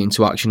certainly sprung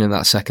into action in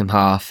that second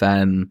half.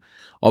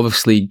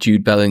 Obviously,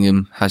 Jude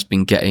Bellingham has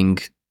been getting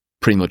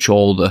pretty much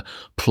all the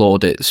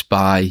plaudits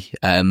by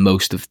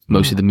most of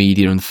the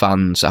media and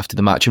fans after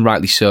the match, and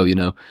rightly so.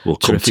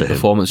 Terrific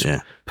performance,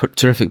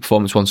 terrific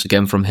performance once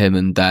again from him,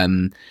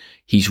 and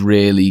he's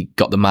really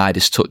got the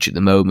Midas touch at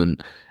the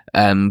moment.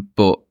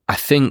 But I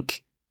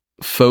think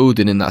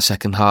Foden in that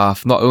second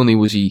half, not only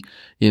was he,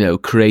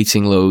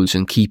 creating loads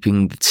and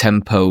keeping the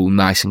tempo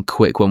nice and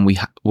quick when we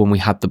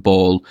had the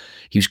ball,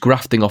 he was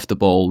grafting off the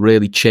ball,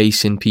 really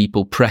chasing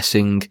people,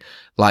 pressing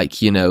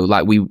like we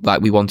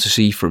want to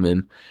see from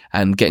him,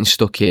 and getting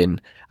stuck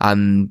in.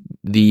 And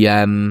the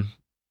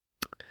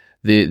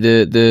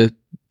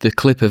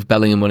clip of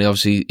Bellingham when he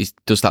obviously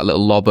does that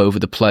little lob over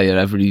the player,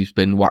 everybody's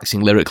been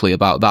waxing lyrically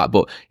about that,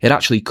 but it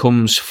actually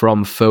comes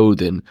from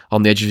Foden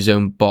on the edge of his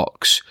own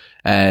box,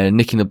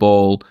 nicking the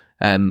ball,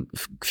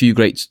 few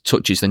great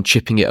touches, then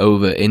chipping it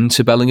over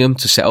into Bellingham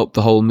to set up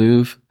the whole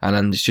move.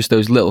 And it's just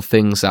those little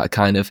things that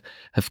kind of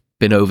have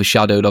been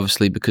overshadowed,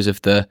 obviously, because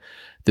of the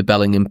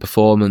Bellingham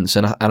performance.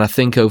 And I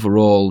think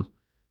overall,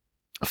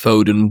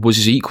 Foden was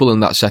his equal in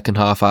that second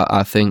half.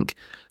 I think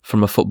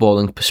from a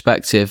footballing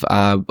perspective,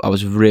 I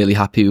was really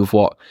happy with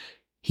what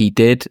he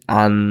did,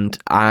 and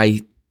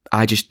I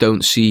just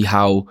don't see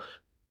how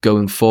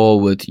going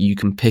forward you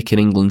can pick an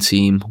England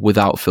team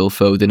without Phil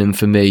Foden. And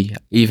for me,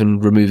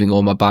 even removing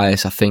all my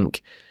bias, I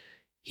think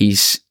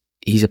he's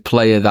a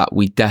player that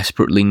we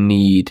desperately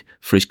need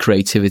for his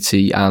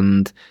creativity,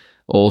 and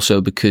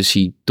also because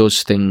he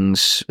does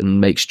things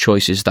and makes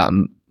choices that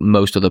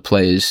most other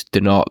players do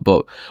not.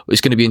 But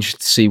it's going to be interesting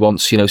to see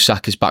once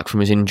Saka's back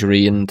from his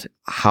injury and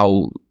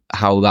how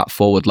that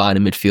forward line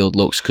in midfield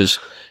looks, because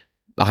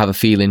I have a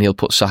feeling he'll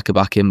put Saka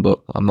back in,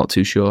 but I'm not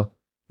too sure.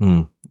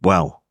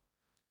 Well,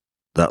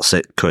 that's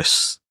it,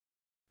 Chris.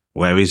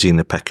 Where is he in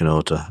the pecking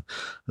order?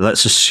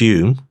 Let's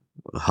assume,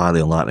 highly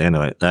unlikely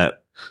anyway,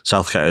 that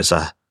Southgate has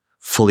a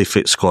fully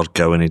fit squad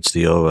going into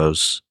the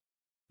Euros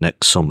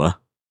next summer.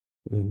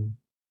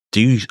 Do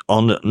you,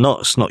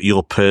 it's not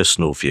your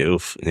personal view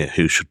of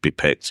who should be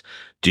picked,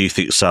 do you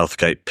think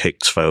Southgate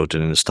picked Foden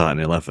in the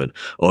starting 11?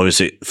 Or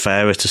is it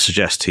fairer to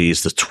suggest he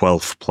is the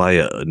 12th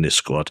player in this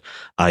squad,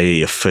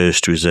 i.e. a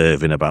first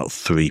reserve in about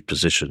 3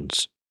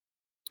 positions?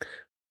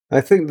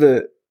 I think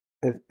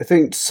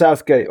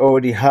Southgate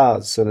already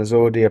has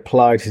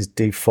applied his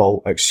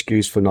default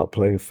excuse for not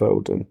playing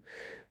Foden.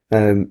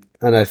 And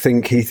I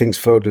think he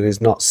thinks Foden is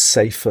not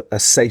a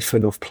safe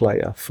enough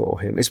player for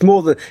him. It's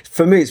more that,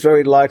 for me, it's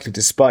very likely,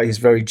 despite his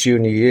very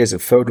junior years, that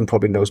Foden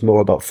probably knows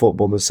more about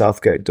football than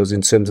Southgate does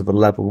in terms of the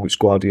level which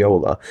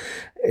Guardiola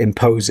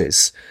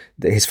imposes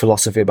his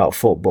philosophy about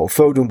football.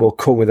 Foden will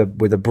come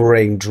with a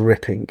brain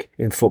dripping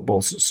in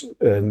football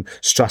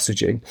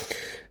strategy.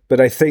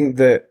 But I think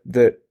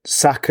that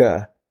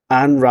Saka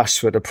and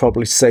Rashford are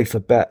probably safer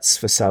bets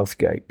for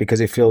Southgate because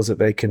he feels that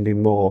they can be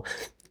more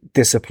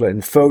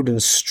disciplined.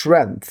 Foden's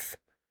strength,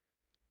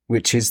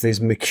 which is his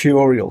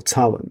mercurial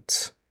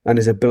talent and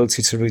his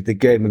ability to read the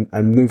game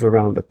and move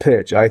around the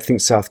pitch, I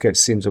think Southgate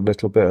seems a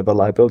little bit of a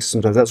liability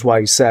sometimes. That's why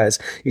he says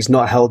he's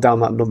not held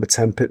down that number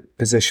 10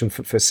 position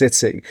for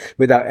City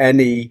without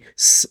any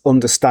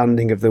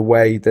understanding of the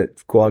way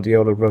that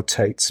Guardiola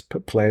rotates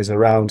players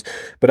around.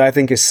 But I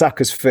think if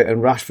Saka's fit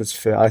and Rashford's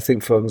fit, I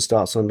think Foden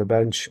starts on the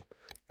bench.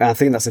 And I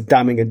think that's a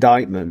damning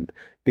indictment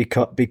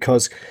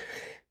because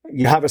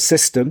you have a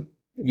system,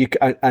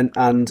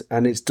 and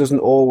it doesn't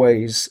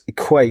always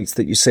equate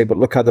that you say, but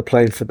look how they're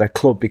playing for their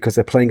club because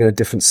they're playing in a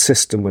different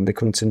system when they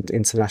come to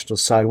international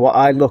side. What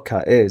I look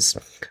at is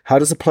how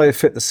does a player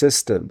fit the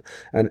system,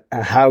 and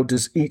how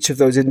does each of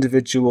those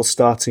individual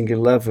starting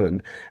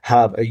 11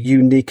 have a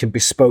unique and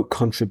bespoke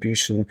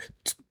contribution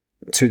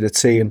to the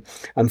team.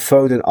 And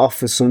Foden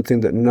offers something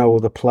that no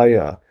other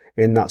player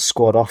in that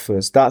squad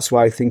offers. That's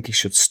why I think he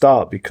should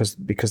start because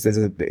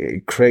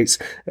it creates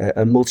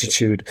a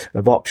multitude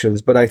of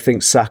options. But I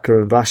think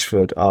Saka and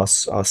Rashford are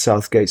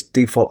Southgate's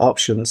default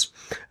options,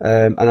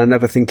 and I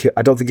don't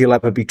think he'll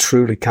ever be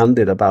truly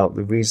candid about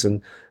the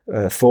reason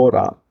for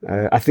that.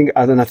 I think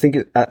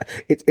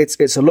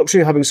it's a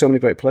luxury having so many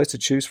great players to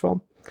choose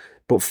from.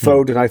 But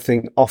Foden, I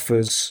think,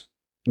 offers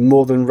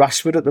more than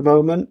Rashford at the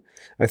moment.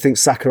 I think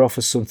Saka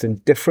offers something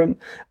different,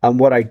 and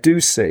what I do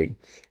see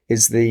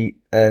is the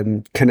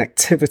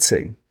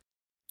connectivity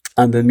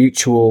and the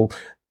mutual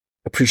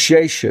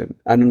appreciation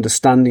and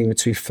understanding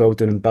between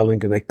Foden and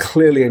Bellingham. They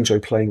clearly enjoy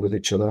playing with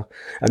each other,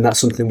 and that's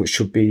something which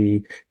should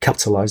be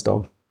capitalised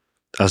on.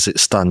 As it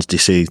stands, do you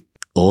see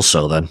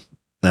also then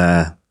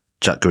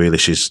Jack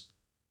Grealish is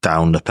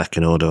down the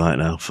pecking order right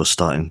now for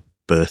starting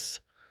berth?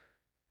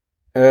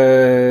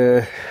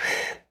 Yeah,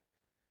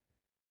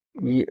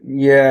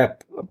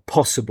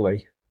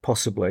 possibly.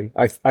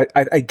 I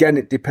again,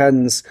 it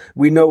depends.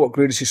 We know what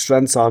Grealish's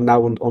strengths are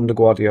now under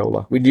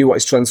Guardiola. We knew what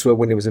his strengths were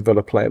when he was a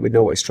Villa player. We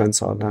know what his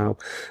strengths are now,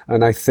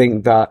 and I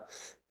think that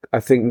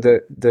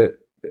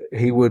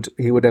he would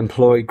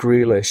employ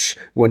Grealish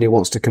when he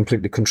wants to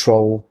completely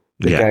control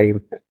the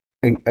game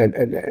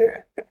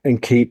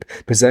and keep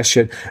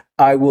possession.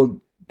 I will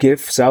give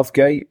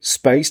Southgate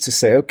space to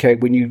say, okay,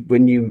 when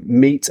you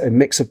meet a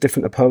mix of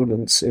different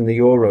opponents in the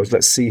Euros,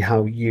 let's see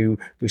how you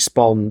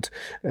respond,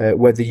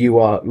 whether you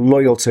are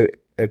loyal to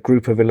a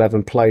group of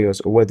 11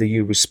 players or whether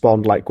you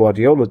respond like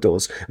Guardiola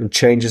does and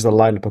changes the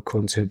lineup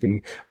according to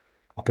the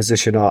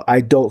opposition.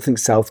 I don't think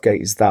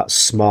Southgate is that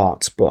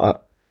smart,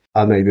 but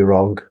I may be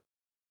wrong.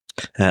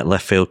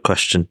 Left field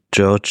question,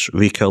 George.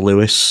 Rico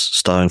Lewis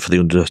starting for the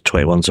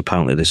under-21s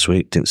apparently this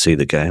week. Didn't see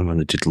the game and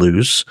they did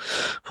lose,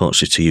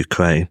 fortunately, to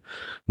Ukraine.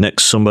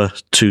 Next summer,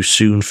 too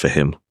soon for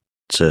him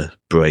to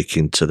break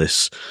into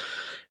this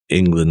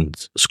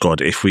England squad,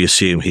 if we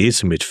assume he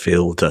is a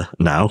midfielder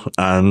now,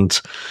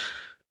 and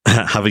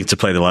having to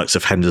play the likes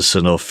of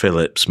Henderson or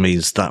Phillips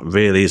means that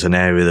really is an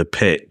area of the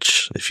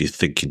pitch, if you're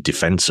thinking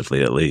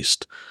defensively at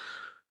least,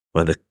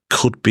 where there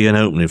could be an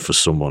opening for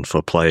someone, for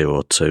a player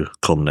or two,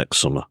 come next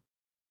summer.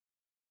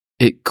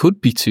 It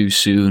could be too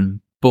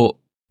soon, but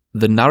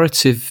the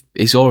narrative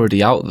is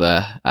already out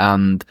there,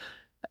 and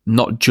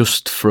not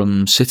just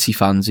from City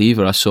fans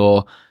either. I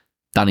saw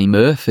Danny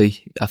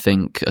Murphy, I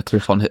think, a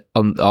clip on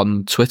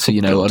Twitter,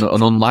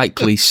 an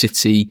unlikely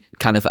City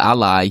kind of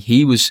ally.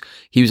 He was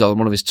on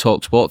one of his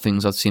Talk Sport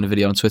things. I'd seen a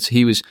video on Twitter.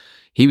 He was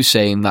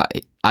saying that,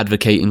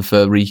 advocating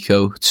for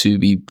Rico to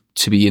be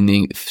in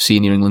the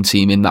senior England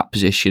team in that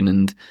position.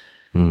 And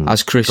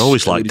as Chris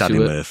always liked Danny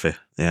Murphy.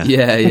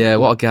 Yeah,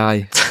 what a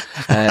guy.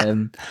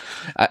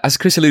 As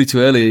Chris alluded to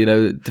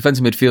earlier,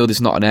 defensive midfield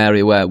is not an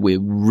area where we're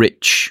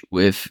rich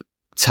with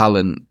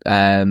talent.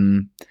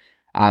 And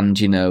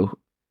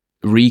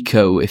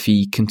Rico, if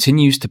he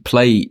continues to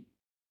play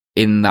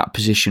in that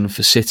position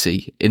for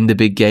City in the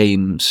big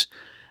games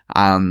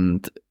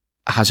and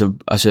has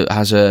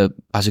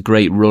a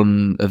great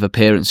run of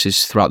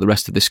appearances throughout the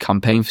rest of this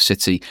campaign for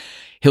City,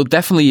 he'll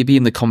definitely be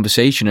in the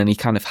conversation, and he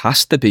kind of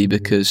has to be,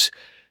 because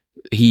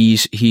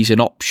he's an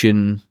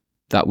option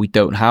that we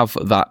don't have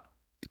that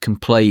can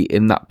play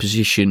in that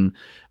position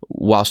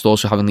whilst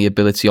also having the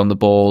ability on the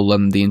ball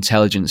and the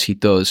intelligence he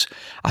does.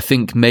 I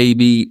think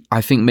maybe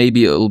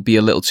it'll be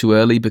a little too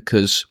early,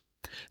 because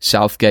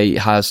Southgate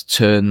has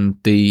turned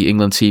the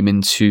England team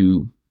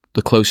into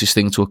the closest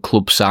thing to a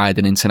club side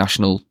an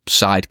international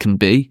side can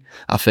be,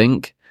 I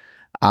think.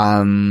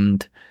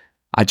 And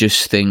I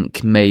just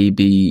think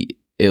maybe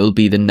it'll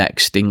be the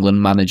next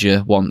England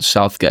manager once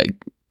Southgate,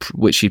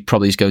 which he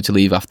probably is going to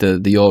leave after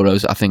the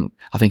Euros. I think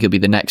it'll be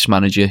the next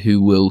manager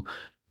who will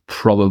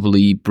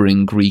probably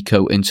bring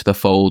Rico into the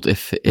fold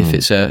if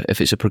it's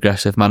a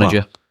progressive manager.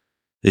 Well,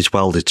 he's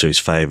welded to his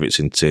favourites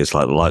in tiers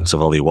like the likes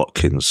of Ollie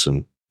Watkins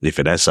and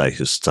Ifinese,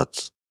 who's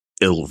that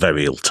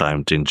very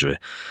ill-timed injury,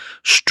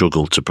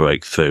 struggled to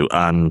break through,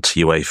 and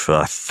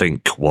UEFA, I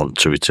think, want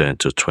to return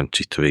to a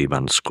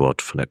 23-man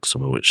squad for next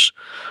summer, which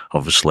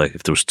obviously,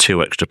 if there was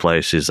 2 extra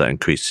places, that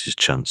increases his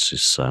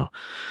chances. So,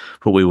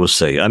 but we will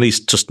see. And he's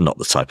just not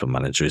the type of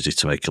manager, is he,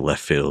 to make a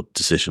left field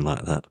decision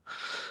like that?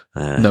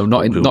 No,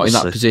 not in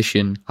that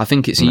position. I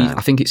think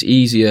it's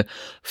easier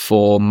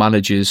for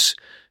managers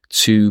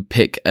to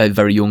pick a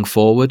very young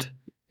forward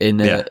in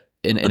a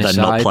side,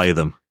 not play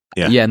them.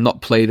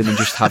 Not play them and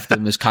just have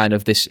them as kind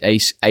of this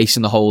ace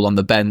in the hole on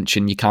the bench,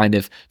 and you kind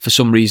of, for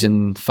some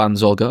reason,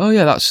 fans all go, oh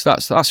yeah,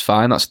 that's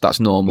fine, that's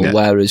normal. Yeah.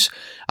 Whereas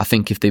I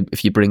think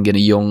if you bring in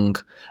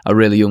a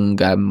really young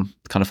kind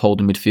of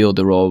holding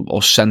midfielder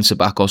or centre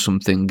back or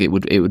something, it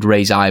would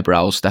raise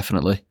eyebrows,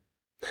 definitely.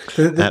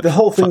 The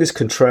whole thing is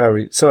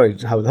contrary. Sorry,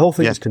 Howard. The whole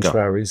thing is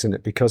contrary, isn't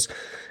it? Because,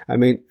 I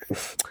mean,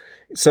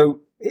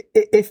 so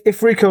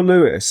if Rico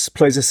Lewis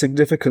plays a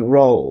significant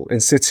role in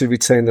City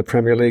retaining the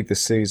Premier League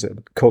this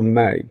season, come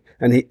May,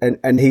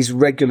 and he's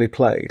regularly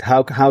played,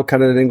 how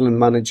can an England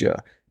manager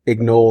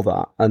ignore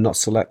that and not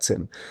select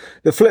him?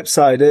 The flip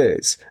side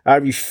is, I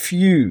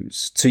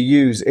refuse to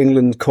use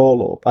England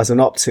call-up as an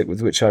optic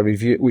with which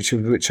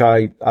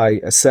I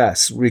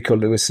assess Rico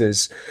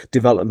Lewis's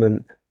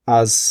development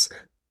as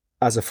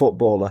a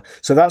footballer.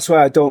 So that's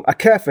why I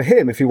care for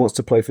him if he wants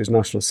to play for his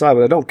national side,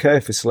 but I don't care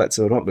if he's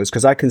selected or not,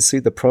 because I can see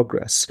the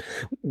progress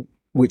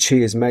which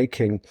he is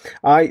making.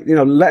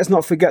 Let's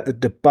not forget the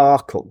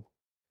debacle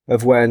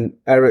of when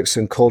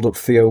Ericsson called up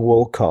Theo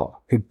Walcott,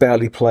 who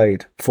barely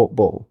played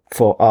football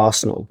for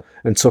Arsenal,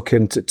 and took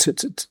him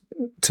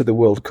to the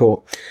World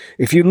Cup.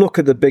 If you look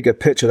at the bigger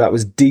picture, that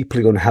was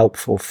deeply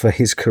unhelpful for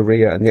his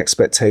career and the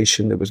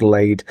expectation that was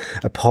laid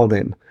upon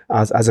him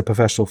as a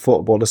professional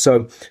footballer.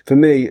 So for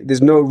me,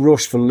 there's no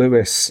rush for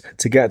Lewis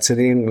to get to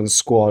the England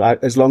squad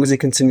as long as he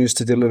continues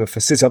to deliver for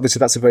City. Obviously,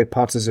 that's a very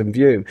partisan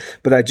view,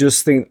 but I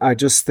just think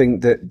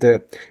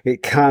that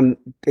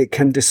it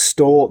can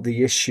distort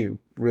the issue.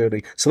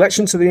 Really,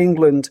 selection to the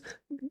England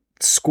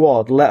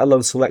squad, let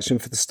alone selection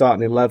for the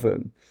starting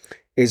 11,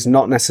 is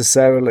not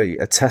necessarily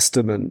a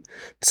testament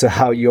to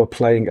how you're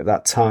playing at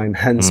that time.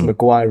 Hence,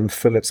 Maguire and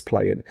Phillips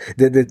playing.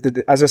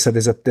 As I said,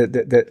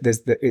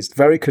 it's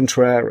very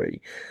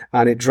contrary,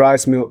 and it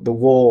drives me up the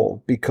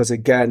wall because,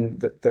 again,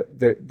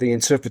 the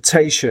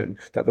interpretation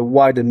that the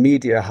wider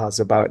media has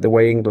about the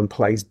way England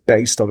plays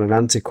based on an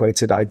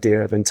antiquated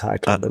idea of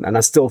entitlement, and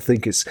I still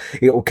think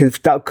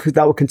that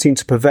will continue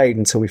to pervade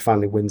until we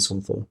finally win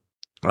something.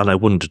 And I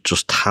wonder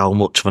just how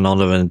much of an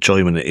honour and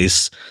enjoyment it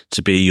is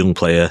to be a young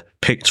player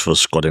picked for a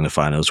squad in the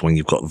finals when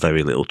you've got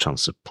very little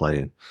chance of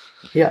playing.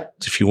 Yeah.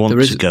 If you want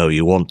to go,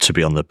 you want to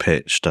be on the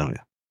pitch, don't you?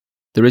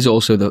 There is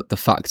also the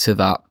factor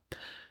that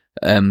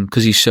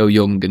because he's so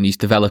young and he's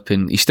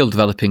still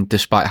developing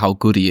despite how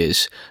good he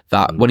is,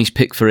 that when he's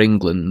picked for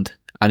England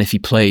and if he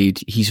played,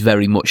 he's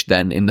very much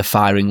then in the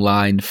firing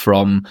line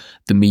from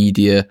the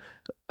media,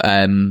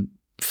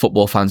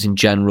 football fans in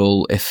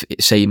general, if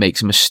say he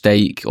makes a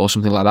mistake or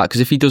something like that,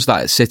 because if he does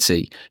that at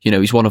City,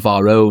 he's one of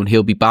our own,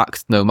 he'll be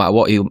backed no matter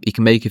what. He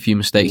can make a few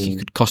mistakes, he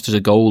could cost us a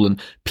goal and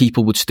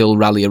people would still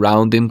rally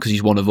around him because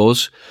he's one of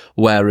us.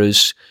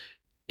 Whereas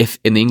if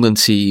in the England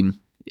team,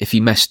 if he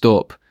messed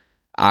up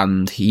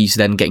and he's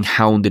then getting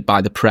hounded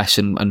by the press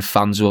and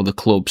fans of other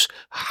clubs,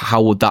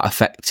 how would that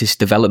affect his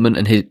development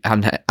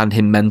and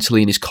him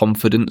mentally and his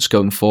confidence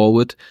going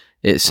forward?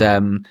 It's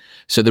so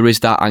there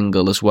is that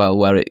angle as well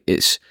where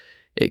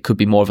it could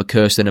be more of a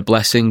curse than a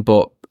blessing,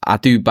 but I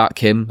do back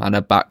him and I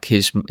back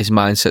his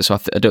mindset. So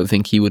I don't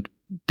think he would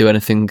do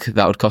anything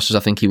that would cost us. I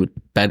think he would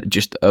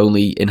just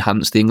only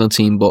enhance the England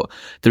team. But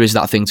there is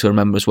that thing to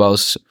remember as well.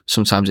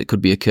 Sometimes it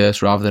could be a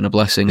curse rather than a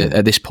blessing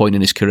at this point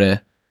in his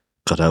career.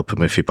 God help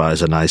him if he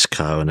buys a nice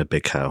car and a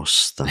big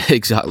house. Then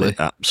exactly.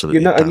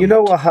 Absolutely. And you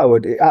know what,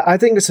 Howard? I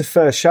think it's a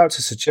fair shout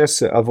to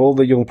suggest that of all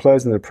the young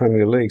players in the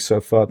Premier League so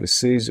far this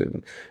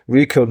season,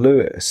 Rico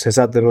Lewis has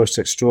had the most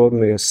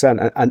extraordinary ascent.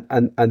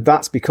 And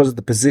that's because of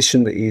the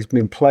position that he's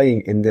been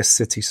playing in this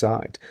City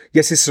side.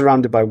 Yes, he's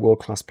surrounded by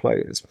world-class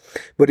players,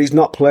 but he's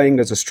not playing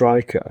as a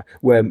striker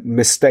where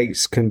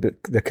mistakes can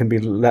be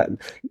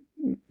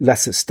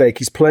less at stake.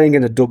 He's playing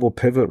in a double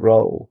pivot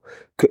role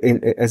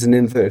as an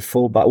inverted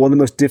fullback, one of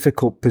the most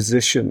difficult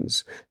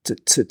positions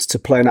to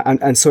play in.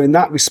 And so in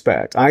that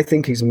respect, I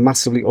think he's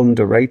massively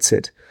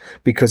underrated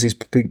because he's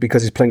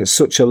playing at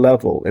such a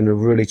level in a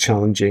really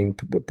challenging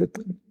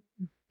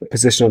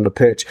position on the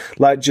pitch.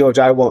 Like George,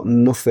 I want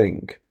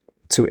nothing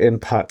to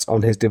impact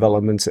on his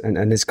development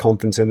and his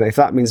confidence. And if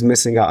that means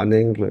missing out on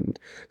England,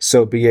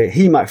 so be it.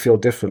 He might feel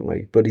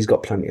differently, but he's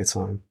got plenty of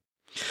time.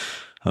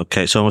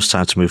 Okay, it's almost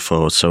time to move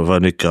forward. So we've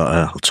only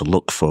got to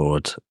look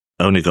forward.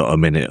 Only got a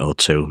minute or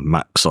two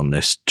max on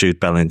this. Jude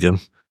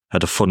Bellingham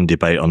had a fun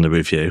debate on the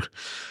review.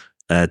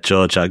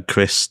 George and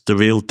Chris, the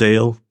real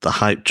deal, the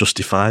hype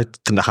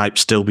justified? Can the hype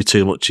still be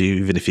too much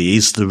even if he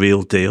is the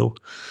real deal?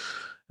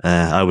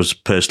 I was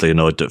personally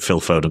annoyed that Phil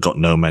Foden got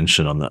no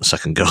mention on that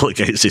second goal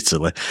against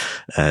Italy.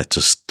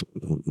 Just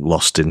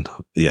lost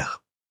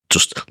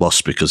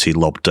because he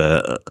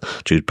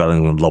Jude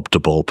Bellingham lobbed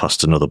a ball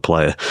past another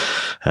player.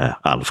 And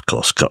of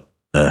course got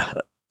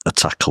a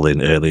tackle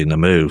in early in the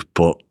move.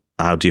 But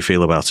how do you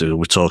feel about it?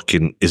 We're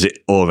talking, is it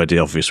already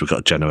obvious we've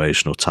got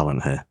generational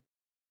talent here?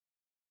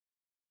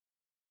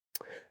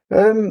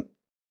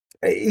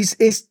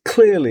 He's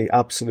clearly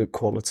absolute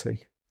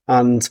quality.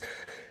 And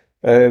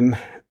I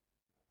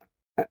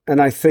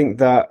think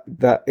that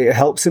it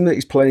helps him that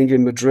he's playing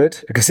in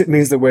Madrid because it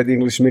means that where the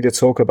English media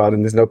talk about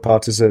him, there's no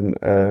partisan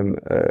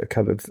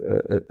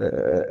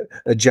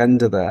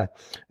agenda there.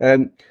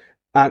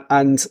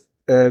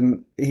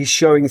 He's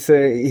showing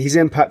he's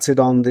impacted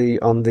on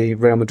the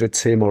Real Madrid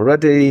team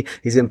already.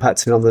 He's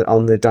impacted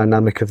on the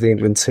dynamic of the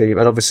England team,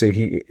 and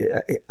obviously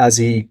as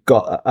he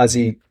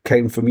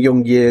came from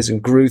young years and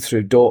grew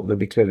through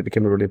Dortmund, he clearly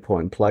became a really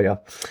important player.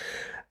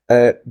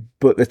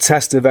 But the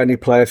test of any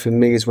player for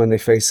me is when they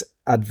face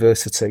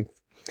adversity.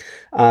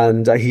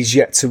 And he's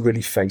yet to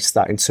really face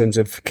that in terms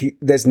of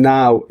there's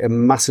now a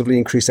massively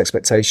increased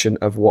expectation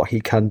of what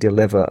he can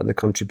deliver and the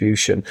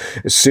contribution.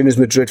 As soon as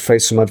Madrid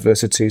face some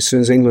adversity, as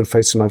soon as England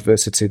face some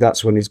adversity,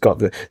 that's when he's got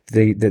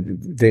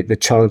the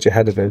challenge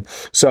ahead of him.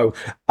 So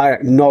I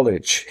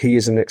acknowledge he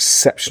is an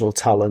exceptional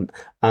talent,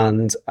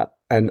 and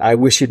I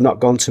wish he'd not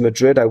gone to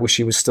Madrid. I wish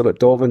he was still at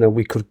Dortmund and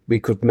we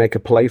could make a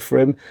play for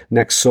him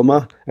next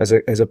summer as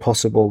a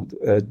possible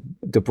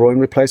De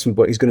Bruyne replacement.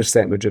 But he's going to stay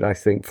at Madrid, I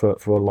think, for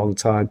a long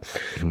time.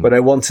 Mm. But I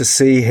want to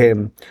see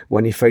him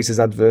when he faces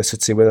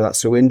adversity, whether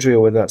that's through injury or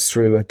whether that's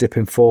through a dip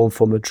in form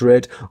for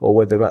Madrid, or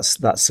whether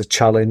that's a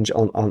challenge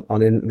on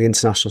the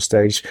international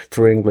stage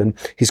for England.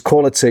 His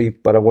quality,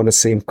 but I want to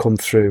see him come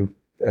through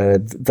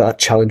that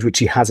challenge, which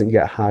he hasn't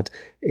yet had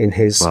in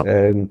his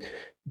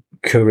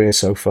career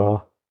so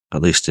far.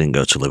 At least he didn't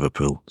go to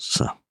Liverpool.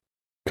 So,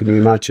 can you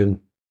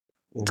imagine?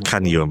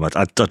 Can you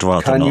imagine? I'd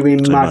rather Can not you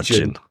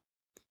imagine?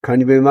 Can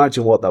you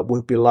imagine what that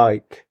would be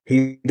like?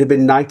 He'd have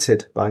been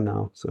knighted by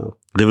now. So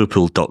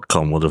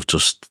Liverpool.com would have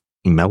just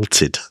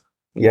melted.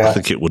 yeah, I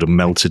think it would have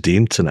melted the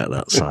internet,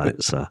 that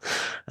site. So,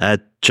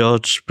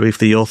 George,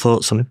 briefly, your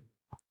thoughts on him?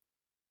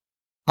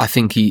 I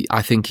think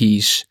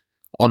he's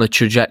on a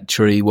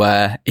trajectory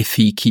where if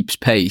he keeps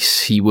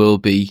pace, he will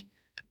be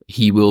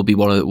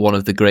one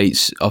of the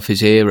greats of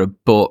his era.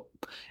 But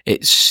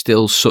it's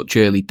still such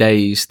early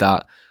days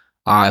that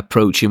I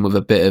approach him with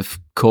a bit of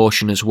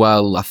caution as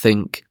well. I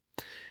think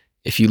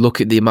if you look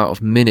at the amount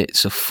of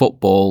minutes of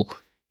football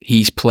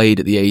he's played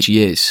at the age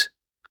he is,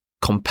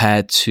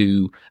 compared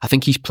to, I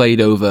think he's played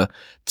over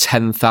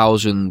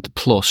 10,000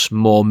 plus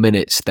more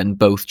minutes than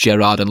both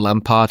Gerrard and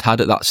Lampard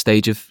had at that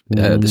stage of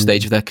the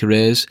stage of their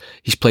careers.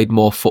 He's played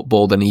more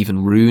football than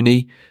even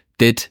Rooney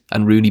did,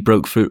 and Rooney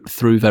broke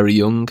through very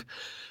young.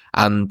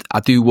 And I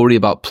do worry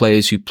about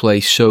players who play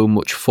so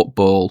much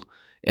football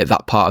at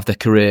that part of their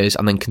careers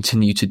and then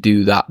continue to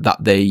do that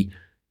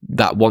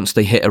once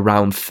they hit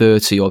around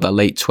 30 or their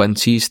late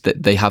 20s,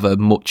 that they have a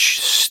much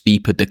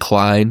steeper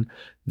decline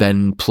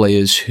than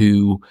players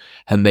who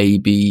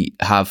maybe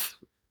have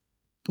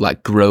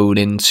like grown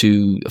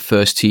into a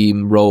first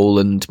team role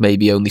and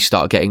maybe only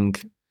start getting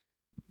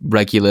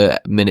regular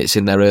minutes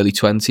in their early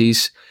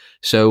 20s.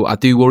 So I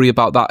do worry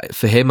about that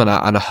for him, and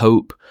I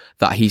hope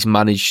that he's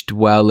managed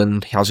well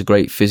and he has a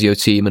great physio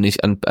team and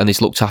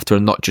he's looked after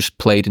and not just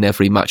played in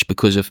every match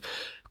because of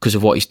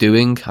what he's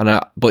doing.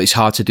 But it's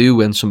hard to do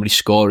when somebody's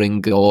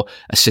scoring or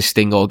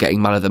assisting or getting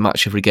man of the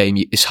match every game.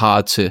 It's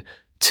hard to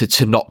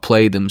not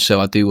play them. So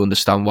I do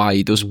understand why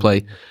he does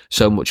play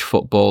so much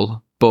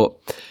football. But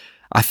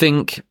I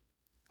think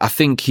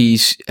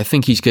he's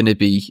going to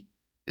be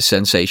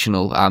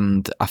sensational,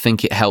 and I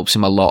think it helps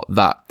him a lot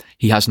that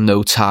he has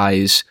no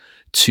ties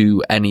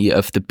to any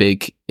of the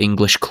big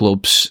English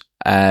clubs.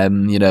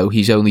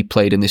 He's only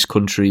played in this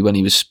country when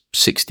he was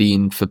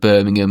 16 for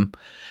Birmingham,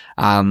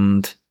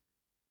 and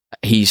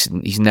he's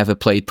never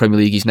played Premier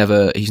League. He's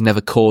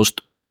never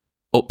caused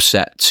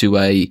upset to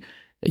a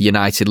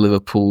United,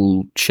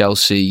 Liverpool,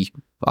 Chelsea,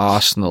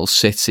 Arsenal,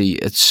 City.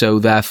 So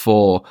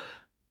therefore,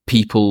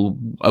 people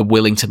are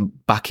willing to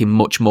back him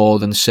much more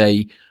than,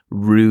 say,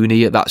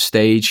 Rooney at that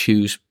stage.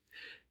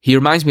 He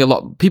reminds me a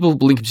lot. People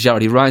link him to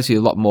Gerrard. He reminds me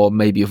a lot more,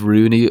 maybe, of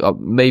Rooney. Or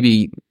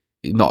maybe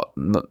not.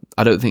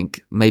 I don't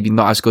think maybe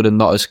not as good and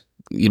not as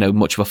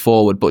much of a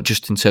forward, but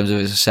just in terms of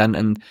his ascent.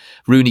 And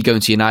Rooney going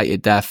to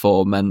United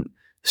therefore meant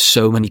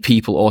so many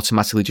people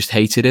automatically just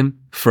hated him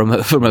from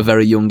a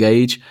very young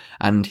age.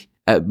 And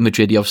at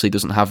Madrid, he obviously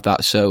doesn't have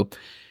that. So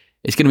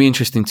it's going to be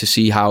interesting to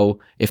see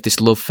if this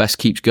love fest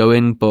keeps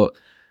going. But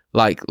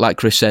like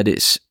Chris said,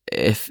 it's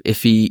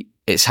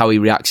how he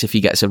reacts if he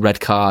gets a red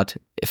card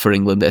for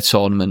England at a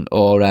tournament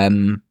or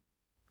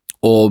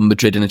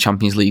Madrid in a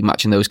Champions League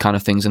match and those kind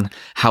of things, and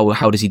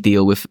how does he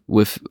deal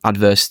with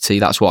adversity?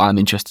 That's what I'm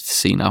interested to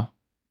see now.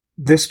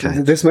 This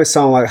may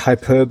sound like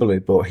hyperbole,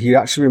 but he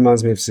actually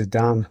reminds me of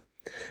Zidane.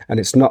 And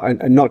it's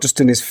not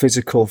just in his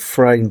physical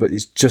frame, but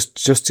it's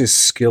just his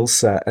skill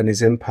set and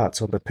his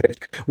impact on the pitch.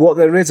 What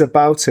there is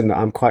about him that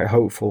I'm quite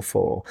hopeful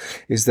for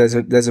is there's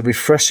a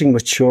refreshing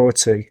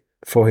maturity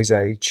for his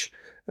age.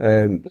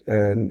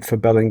 For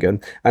Bellingham,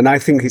 and I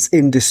think it's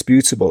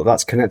indisputable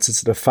that's connected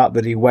to the fact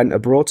that he went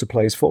abroad to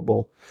play his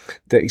football,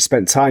 that he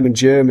spent time in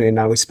Germany and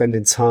now he's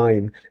spending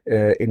time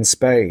in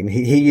Spain.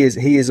 He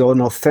is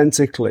an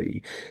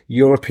authentically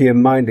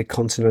European-minded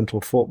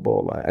continental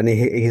footballer, and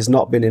he has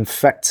not been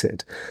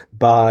infected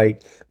by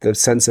the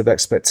sense of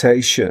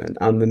expectation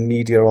and the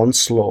media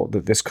onslaught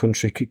that this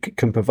country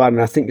can provide.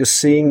 And I think you're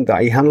seeing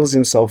that he handles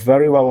himself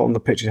very well on the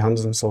pitch. He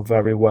handles himself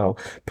very well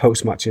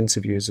post-match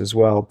interviews as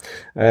well.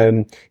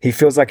 He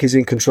feels like he's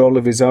in control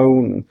of his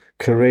own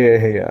career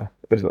here.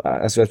 But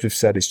as we've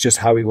said, it's just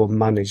how he will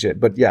manage it.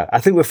 But yeah, I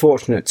think we're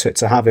fortunate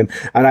to have him,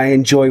 and I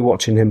enjoy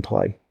watching him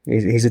play.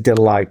 He's a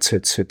delight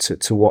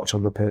to watch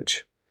on the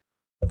pitch.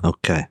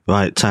 Okay,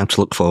 right, time to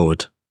look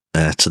forward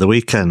to the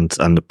weekend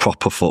and the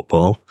proper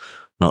football.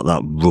 Not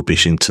that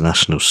rubbish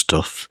international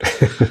stuff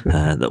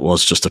that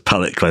was just a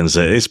palate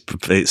cleanser.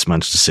 It's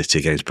Manchester City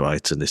against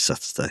Brighton this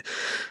Saturday.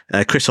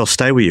 Chris, I'll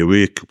stay with you.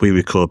 We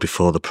record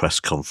before the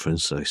press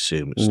conference, so I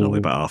assume it's normally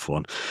about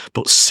 1:30.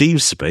 But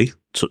seems to be,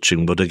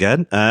 touching wood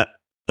again, a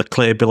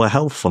clear bill of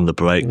health on the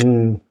break.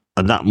 And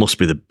that must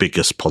be the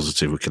biggest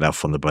positive we can have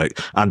from the break.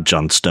 And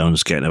John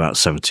Stones getting about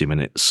 70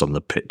 minutes on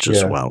the pitch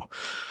as well.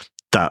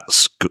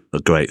 That's a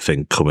great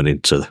thing coming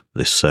into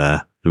this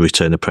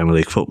return of Premier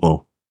League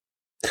football.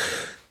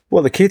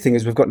 Well, the key thing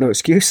is we've got no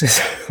excuses.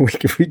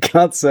 We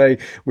can't say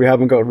we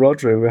haven't got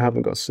Rodri, we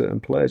haven't got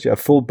certain players. You have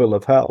full bill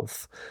of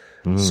health.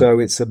 So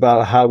it's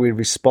about how we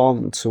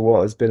respond to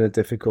what has been a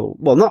difficult.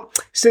 Well,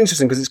 it's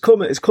interesting because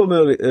it's come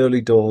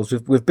early doors.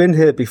 We've been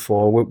here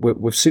before.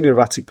 We've seen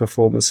erratic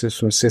performances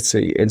from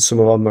City in some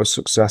of our most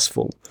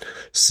successful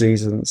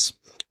seasons.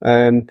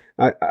 I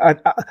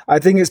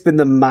think it's been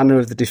the manner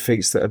of the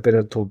defeats that have been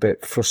a little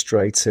bit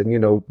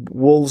frustrating.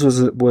 Wolves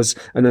was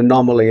an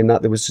anomaly in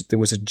that there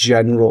was a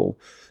general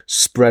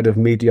spread of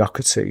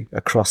mediocrity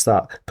across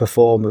that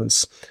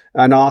performance.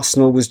 And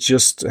Arsenal was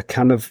just a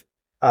kind of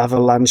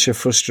avalanche of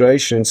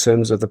frustration in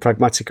terms of the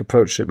pragmatic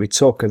approach that we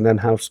took, and then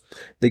how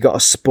they got a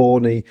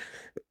spawny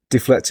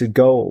deflected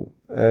goal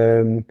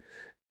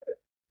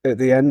at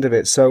the end of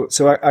it. So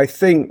I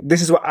think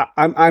this is what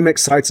I'm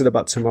excited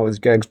about tomorrow's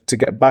game, to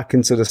get back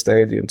into the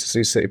stadium to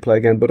see City play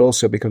again, but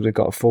also because we've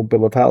got a full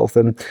bill of health,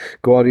 and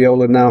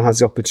Guardiola now has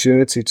the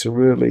opportunity to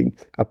really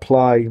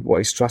apply what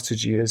his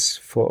strategy is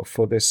for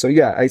this. So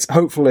yeah, it's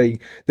hopefully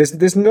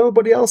there's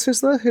nobody else,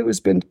 is there, who's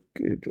been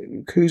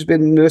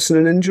nursing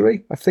an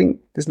injury? I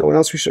think there's no one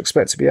else we should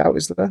expect to be out,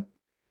 is there?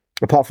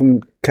 Apart from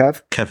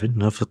Kevin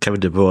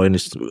De Bruyne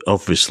is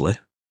obviously,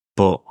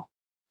 but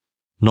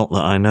not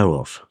that I know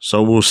of.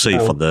 So we'll see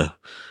for the...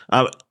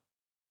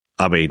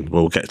 I mean,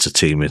 we'll get to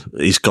teaming.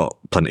 He's got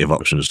plenty of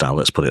options now,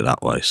 let's put it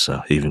that way,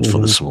 so even for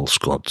the small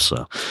squad.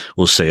 So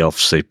we'll see.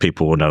 Obviously,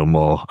 people will know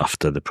more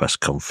after the press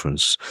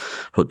conference.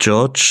 But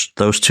George,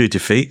 those 2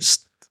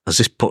 defeats, has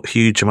this put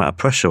huge amount of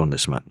pressure on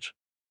this match?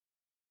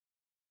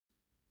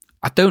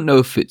 I don't know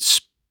if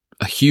it's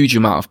a huge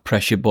amount of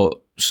pressure, but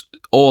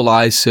all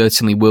eyes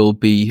certainly will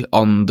be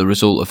on the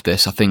result of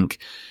this. I think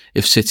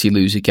if City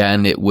lose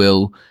again, it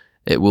will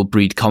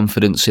breed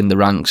confidence in the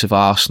ranks of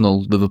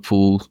Arsenal,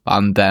 Liverpool,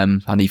 and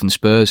them, and even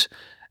Spurs.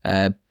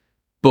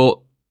 But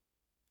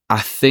I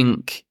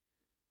think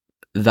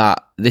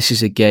that this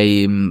is a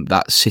game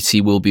that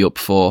City will be up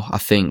for. I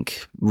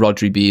think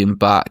Rodri being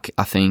back,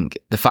 I think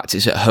the fact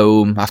it's at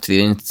home after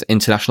the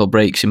international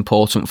break is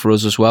important for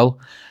us as well.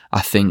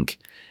 I think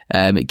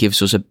it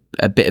gives us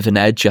a bit of an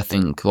edge. I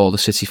think all the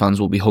City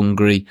fans will be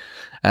hungry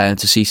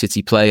to see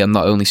City play, and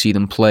not only see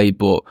them play,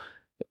 but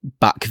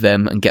back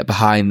them and get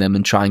behind them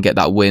and try and get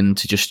that win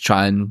to just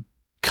try and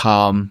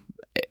calm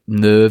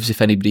nerves, if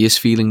anybody is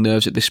feeling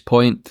nerves at this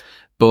point.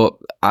 But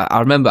I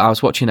remember I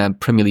was watching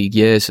Premier League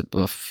years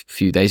a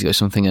few days ago or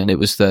something, and it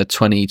was the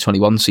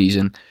 2021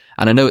 season.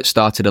 And I know it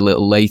started a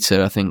little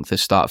later. I think the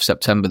start of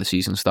September the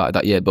season started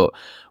that year, but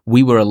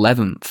we were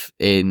 11th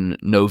in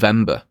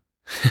November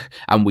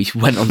and we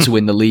went on to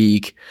win the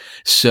league.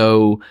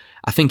 So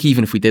I think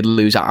even if we did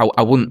lose, I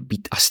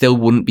still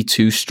wouldn't be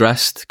too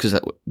stressed, because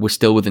we're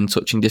still within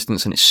touching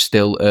distance and it's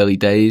still early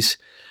days.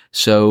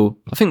 So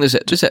I think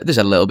there's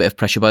a little bit of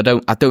pressure, but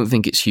I don't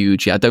think it's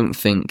huge. I don't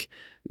think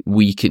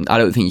you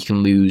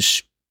can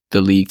lose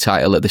the league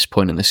title at this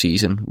point in the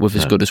season with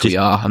as good as we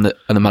are and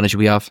the manager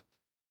we have.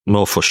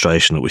 More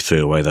frustration that we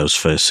threw away those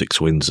first 6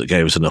 wins that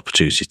gave us an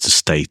opportunity to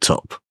stay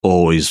top,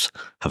 always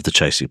have the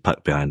chasing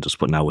pack behind us,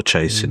 but now we're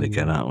chasing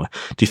again, aren't we?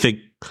 Do you think,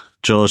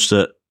 George,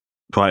 that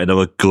Brighton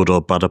are a good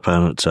or bad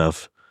opponent to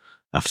have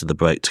after the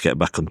break to get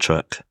back on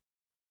track?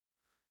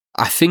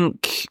 I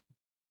think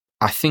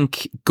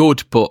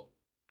good, but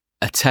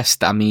a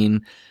test. I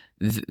mean,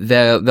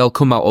 they'll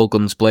come out all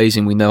guns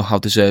blazing. We know how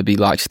De Zerbi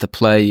likes to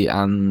play,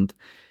 and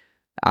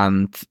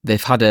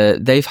they've had a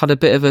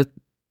bit of a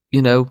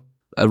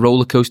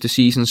roller coaster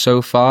season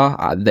so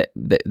far.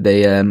 They're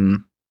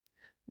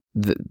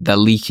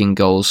leaking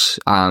goals,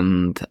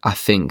 and I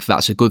think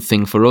that's a good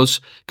thing for us,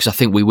 because I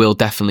think we will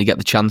definitely get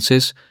the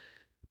chances.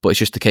 But it's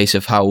just a case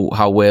of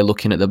how we're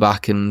looking at the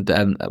back, and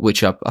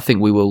which I think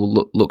we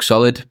will look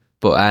solid.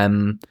 But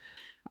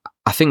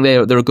I think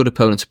they're a good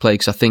opponent to play,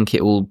 because I think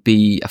it will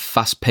be a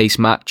fast-paced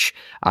match,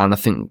 and I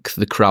think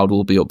the crowd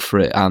will be up for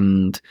it.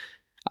 And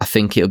I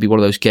think it'll be one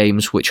of those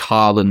games which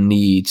Haaland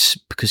needs,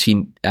 because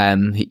he'll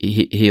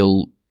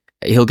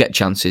get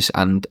chances,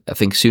 and I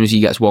think as soon as he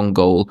gets one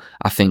goal,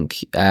 I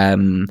think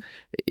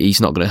he's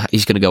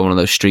gonna go on one of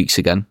those streaks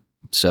again.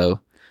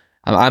 So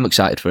I'm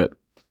excited for it.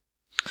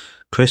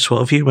 Chris, what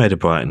have you made of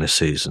Brighton this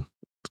season?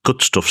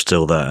 Good stuff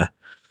still there.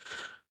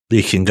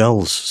 Leaking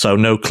goals. So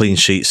no clean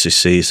sheets this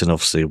season,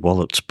 obviously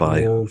walloped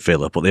by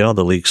Villa, but they are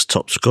the league's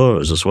top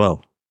scorers as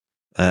well.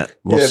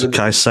 What's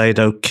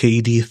Caicedo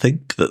key, do you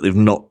think, that they've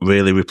not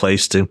really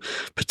replaced him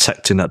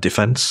protecting that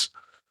defence?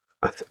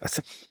 I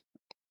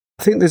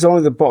think there's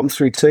only the bottom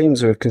 3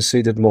 teams who have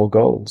conceded more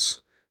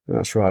goals.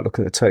 That's right,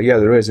 looking at the table. Yeah,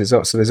 there is.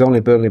 So there's only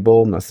Burnley,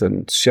 Bournemouth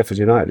and Sheffield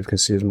United who've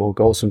conceded more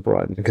goals than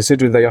Brighton. And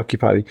considering they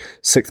occupy the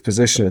 6th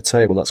position at the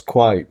table,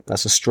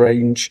 that's a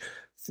strange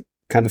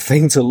kind of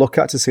thing to look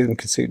at, to see them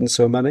conceding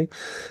so many.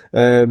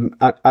 And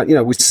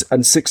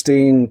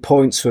 16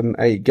 points from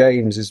 8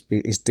 games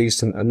is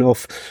decent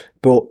enough.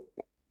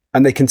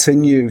 And they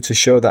continue to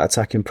show that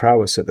attacking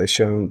prowess that they've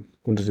shown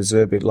under De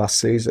Zerbi last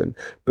season.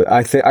 But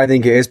I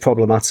think it is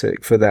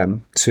problematic for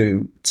them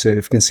to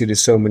have conceded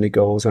so many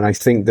goals. And I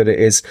think that it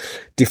is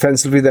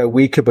defensively they're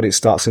weaker, but it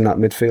starts in that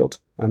midfield.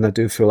 And I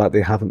do feel like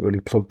they haven't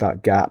really plugged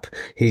that gap.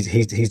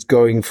 He's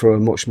going for a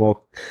much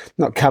more,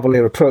 not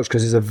cavalier approach,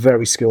 because he's a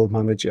very skilled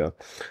manager,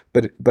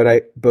 but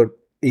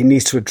he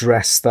needs to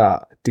address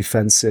that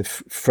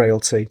defensive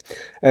frailty.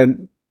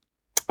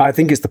 I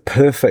think it's the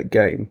perfect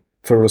game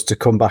for us to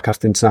come back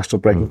after the international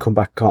break and come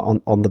back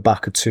on the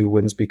back of 2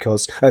 wins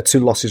two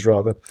losses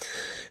rather,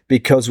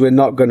 because we're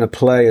not going to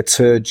play a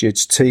turgid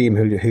team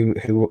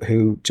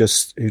who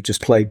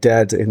just play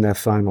dead in their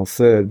final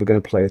third. We're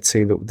going to play a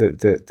team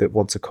that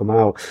want to come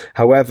out.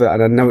 However,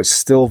 and I know it's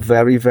still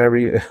very,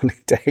 very early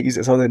days,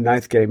 it's only the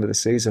 9th game of the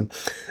season.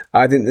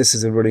 I think this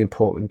is a really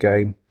important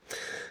game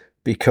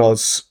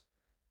because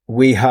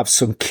we have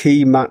some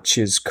key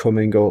matches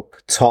coming up.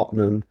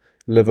 Tottenham,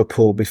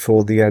 Liverpool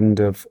before the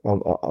end of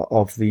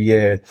the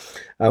year.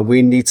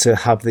 We need to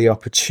have the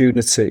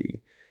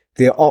opportunity,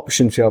 the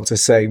option to be able to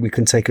say we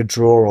can take a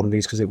draw on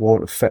these because it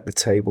won't affect the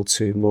table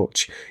too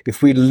much.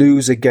 If we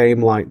lose a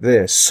game like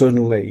this,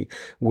 suddenly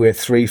we're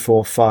 3,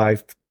 4,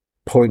 5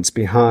 points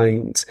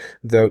behind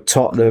though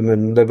Tottenham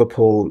and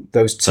Liverpool,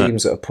 those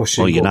teams that are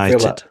pushing. Or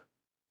United.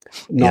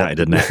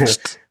 United are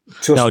next.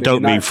 No, I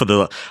don't mean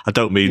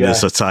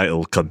as a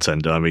title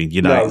contender. I mean,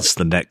 United's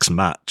the next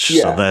match,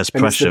 so there's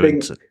pressure.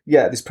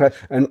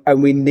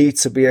 And we need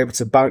to be able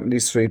to bank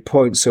these 3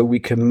 points so we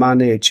can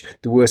manage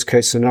the worst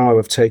case scenario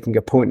of taking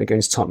a point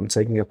against Tottenham,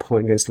 taking a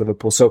point against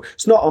Liverpool. So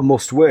it's not a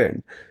must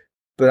win,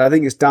 but I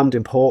think it's damned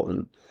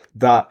important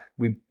that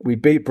we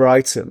beat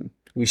Brighton.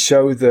 We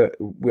show that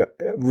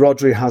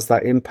Rodri has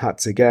that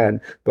impact again.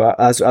 But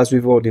as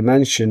we've already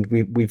mentioned,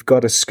 we've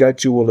got a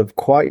schedule of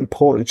quite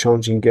important,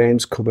 challenging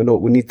games coming up.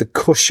 We need the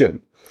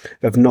cushion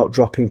of not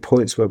dropping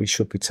points where we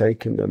should be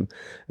taking them.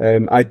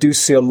 I do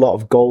see a lot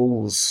of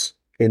goals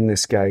in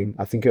this game.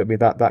 I think it'll be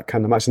that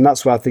kind of match. And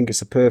that's why I think it's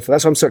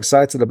that's why I'm so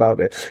excited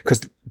about it, because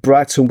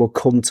Brighton will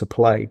come to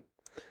play.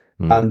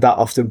 And that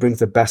often brings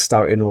the best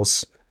out in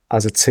us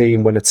as a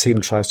team when a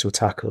team tries to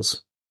attack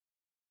us.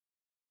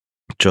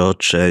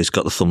 George, he's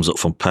got the thumbs up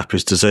from Pep.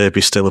 Is De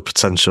Zerbi still a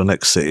potential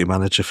next City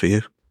manager for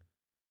you?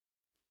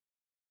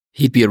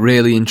 He'd be a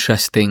really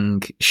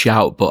interesting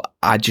shout, but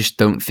I just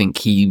don't think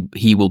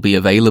he will be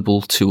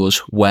available to us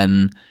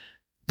when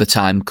the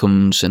time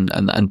comes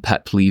and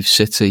Pep leaves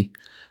City.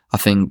 I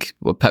think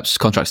Pep's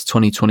contract's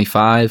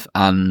 2025,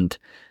 and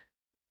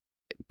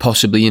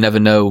possibly, you never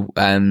know,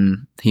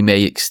 he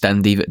may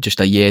extend even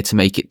just a year to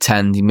make it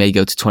 10. He may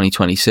go to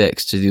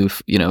 2026 to do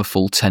a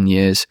full 10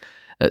 years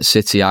at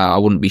City. I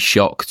wouldn't be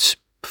shocked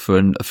for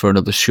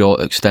another short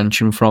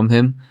extension from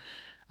him.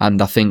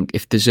 And I think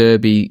if De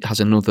Zerbi has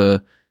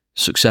another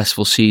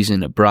successful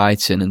season at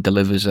Brighton and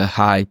delivers a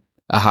high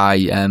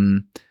top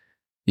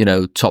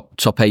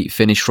 8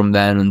 finish from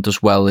there and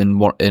does well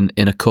in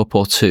a cup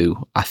or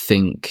two, I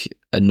think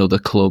another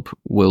club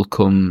will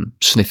come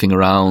sniffing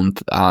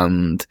around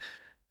and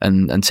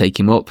take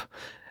him up.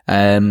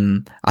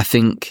 I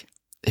think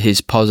his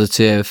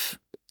positive,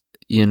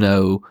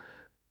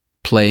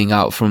 playing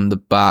out from the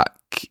back,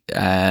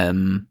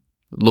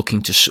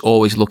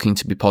 always looking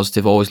to be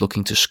positive, always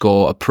looking to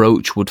score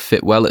approach would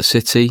fit well at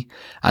City,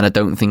 and I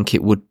don't think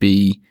it would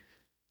be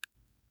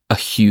a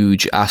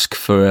huge ask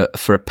for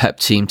a Pep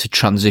team to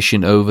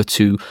transition over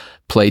to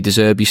play De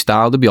Zerbi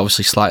style. There'd be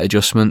obviously slight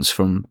adjustments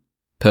from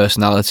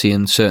personality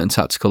and certain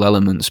tactical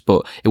elements,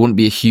 but it wouldn't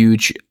be a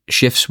huge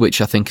shift, which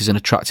I think is an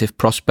attractive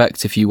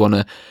prospect if you want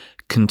to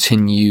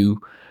continue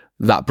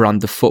that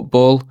brand of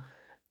football.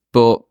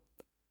 But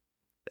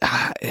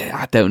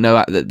I don't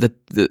know.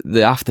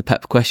 The after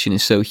Pep question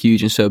is so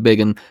huge and so big,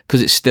 and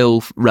because it's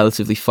still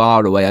relatively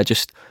far away, I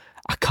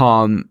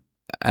can't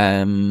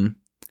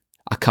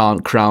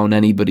crown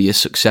anybody a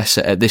successor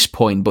at this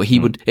point. But he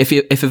would,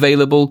 if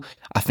available,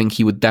 I think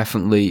he would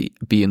definitely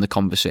be in the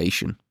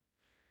conversation.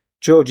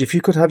 George, if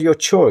you could have your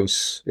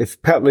choice,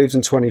 if Pep leaves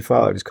in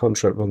 25, his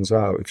contract runs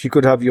out. If you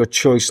could have your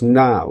choice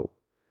now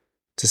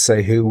to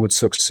say who would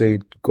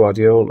succeed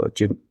Guardiola,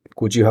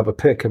 would you have a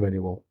pick of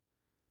anyone?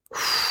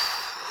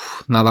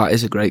 Now that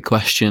is a great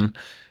question.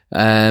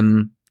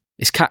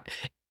 It's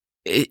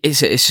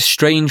a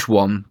strange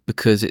one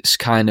because it's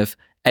kind of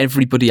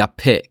everybody I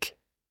pick.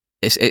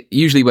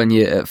 Usually when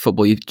you're at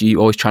football, you're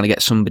always trying to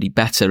get somebody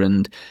better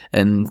and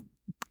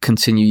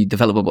continue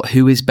development. But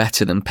who is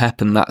better than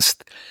Pep? And that's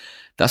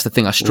the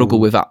thing I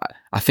struggle with.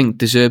 I think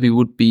De Zerbi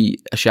would be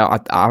a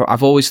shout.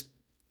 I've always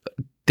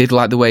did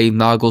like the way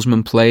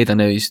Nagelsmann played. I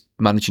know he's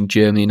managing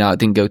Germany now. It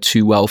didn't go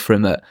too well for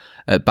him at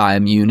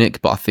Bayern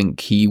Munich, but I think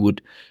he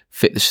would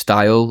fit the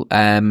style.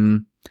 I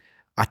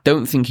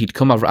don't think he'd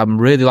come.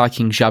 I'm really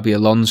liking Xabi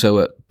Alonso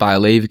at Bayer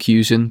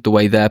Leverkusen, the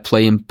way they're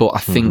playing. But I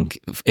think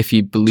if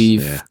you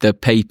believe the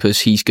papers,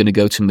 he's going to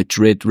go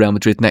to Real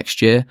Madrid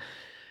next year.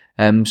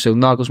 So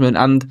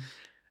Nagelsmann, and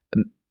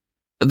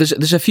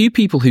there's a few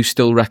people who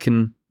still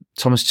reckon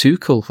Thomas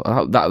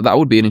Tuchel. That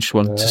would be an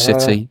interesting one to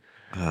City.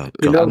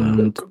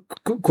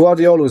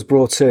 Guardiola was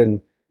brought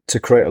in to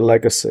create a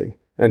legacy,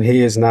 and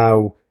he is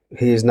now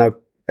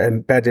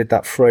embedded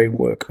that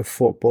framework of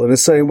football in the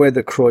same way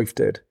that Cruyff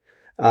did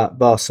at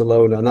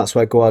Barcelona, and that's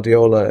why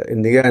Guardiola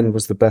in the end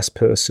was the best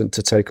person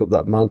to take up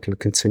that mantle and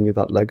continue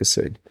that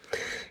legacy.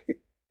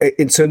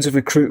 In terms of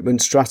recruitment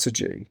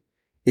strategy,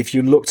 if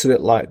you looked at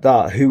it like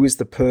that, who is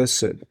the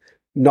person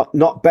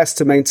not best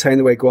to maintain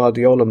the way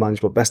Guardiola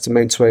managed, but best to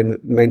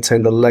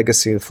maintain the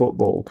legacy of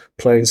football,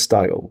 playing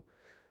style?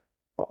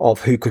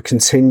 of who could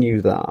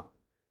continue that,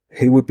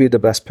 who would be the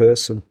best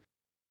person?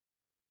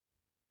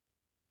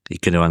 You're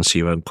going to answer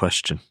your own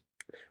question.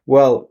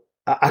 Well,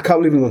 I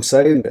can't believe I'm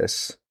saying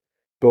this,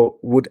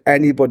 but would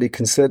anybody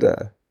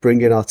consider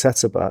bringing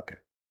Arteta back?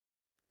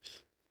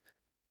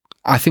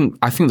 I think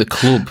the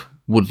club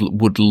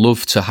would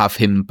love to have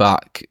him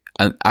back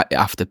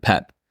after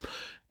Pep.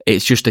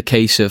 It's just a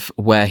case of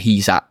where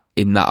he's at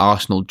in that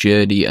Arsenal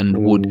journey,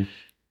 and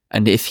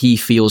if he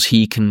feels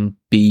he can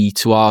be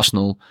to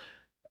Arsenal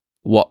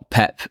what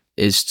Pep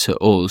is to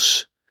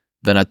us,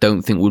 then I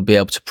don't think we'd be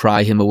able to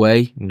pry him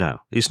away. No,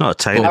 he's not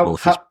attainable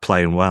if he's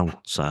playing well.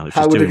 So if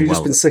how he's would doing have you well,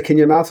 just been sick in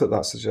your mouth at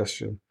that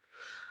suggestion?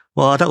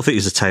 Well, I don't think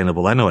he's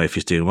attainable anyway if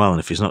he's doing well, and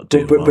if he's not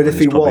doing well, but then if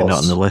he's he probably was, not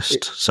on the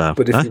list.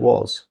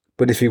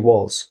 But if he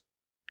was,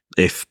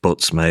 if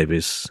buts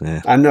maybes,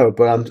 yeah. I know,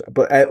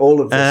 but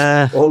all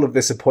of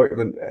this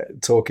appointment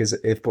talk is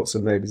if buts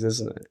and maybes,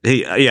 isn't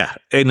it?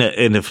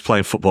 In a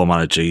playing Football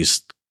Manager,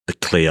 he's a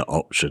clear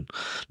option.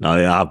 Now,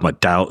 I have my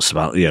doubts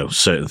about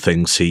certain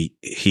things.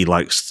 He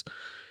likes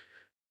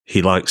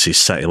his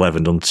set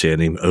 11, doesn't he?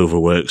 And he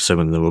overworks them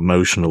and the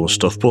emotional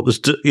stuff. But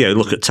there's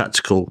look at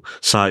tactical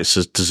sites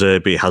as De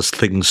Zerbi has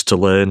things to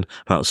learn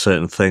about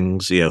certain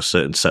things,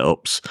 certain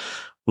setups,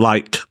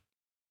 like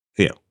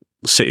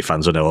City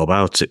fans will know all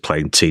about it,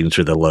 playing teams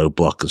with a low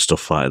block and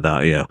stuff like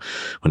that,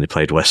 when he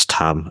played West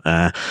Ham.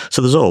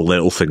 So there's all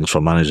little things for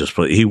managers,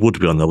 but he would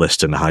be on the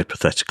list in a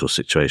hypothetical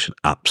situation.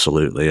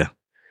 Absolutely, yeah.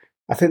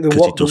 I think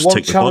because he does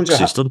tick the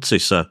boxes, doesn't he?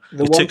 So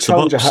he ticks the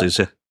boxes,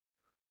 yeah.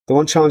 The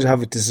one challenge I have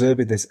with De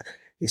Zerbi,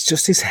 it's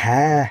just his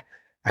hair.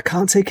 I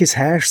can't take his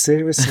hair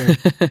seriously.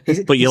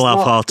 But you'll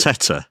have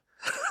Arteta.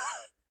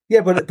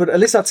 Yeah, but at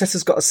least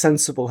Arteta's got a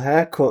sensible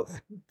haircut.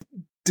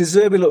 De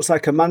Zerbi looks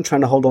like a man trying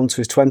to hold on to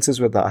his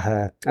 20s with that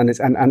hair,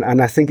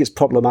 and I think it's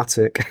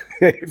problematic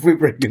if we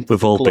bring him.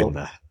 We've all been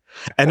there.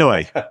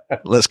 Anyway,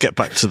 let's get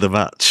back to the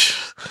match.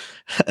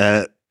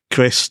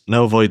 Chris,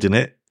 no avoiding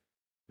it.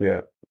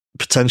 Yeah.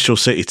 Potential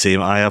City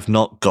team, I have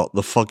not got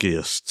the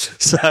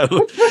foggiest. So,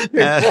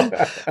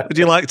 would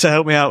you like to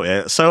help me out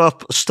here? So,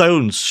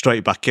 Stones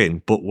straight back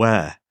in, but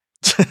where?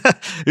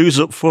 Who's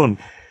up front?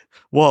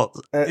 What?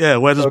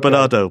 Where does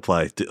Bernardo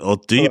play? Or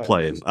do you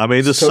play him? I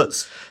mean,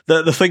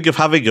 the thing of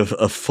having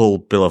a full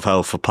bill of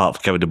health apart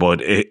from Kevin De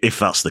Bruyne, if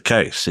that's the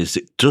case, is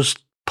it does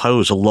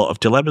pose a lot of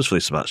dilemmas for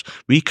this match.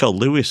 Rico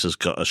Lewis has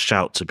got a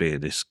shout to be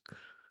in this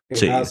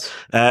team.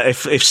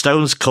 If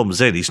Stones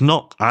comes in, he's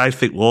not. I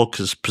think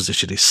Walker's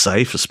position is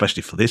safe,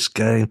 especially for this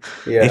game.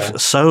 Yeah. If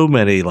so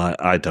many,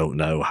 I don't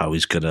know how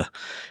he's gonna.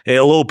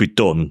 It'll all be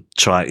done.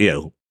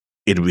 In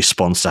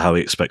response to how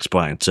he expects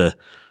Brighton to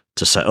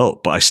set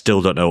up, but I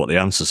still don't know what the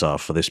answers are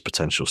for this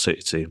potential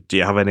City team. Do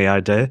you have any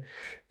idea?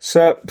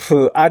 So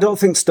I don't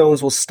think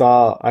Stones will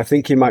start. I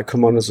think he might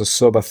come on as a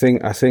sub. I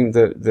think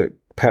that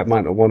Pep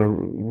might not want to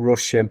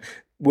rush him.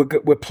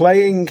 We're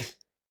playing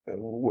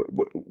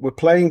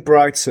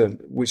Brighton,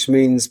 which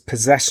means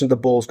possession of the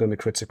ball is going to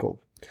be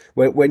critical.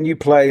 When you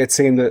play a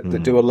team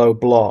that do a low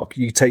block,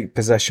 you take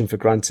possession for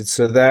granted.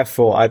 So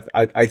therefore,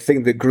 I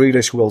think that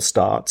Grealish will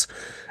start.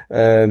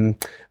 And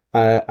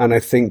I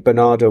think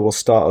Bernardo will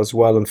start as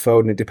well, and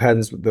Foden. It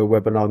depends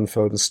where Bernardo and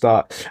Foden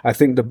start. I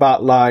think the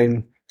back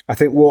line. I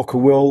think Walker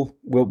will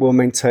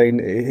maintain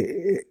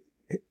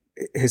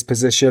his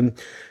position.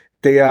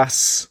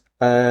 Diaz.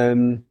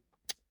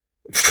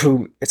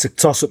 It's a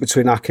toss up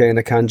between Ake and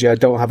Akanji. I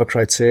don't have a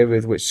criteria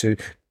with which to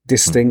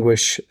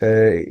distinguish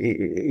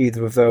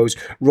either of those.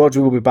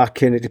 Rodri will be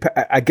back in.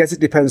 I guess it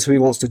depends who he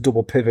wants to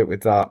double pivot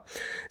with that.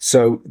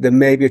 So there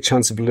may be a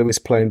chance of Lewis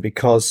playing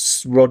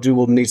because Rodri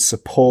will need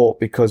support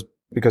because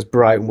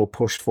Brighton will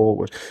push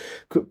forward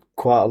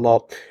quite a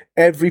lot.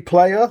 Every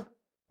player,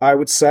 I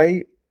would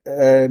say,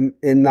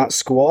 in that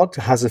squad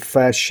has a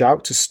fair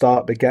shout to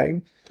start the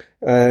game.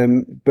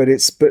 But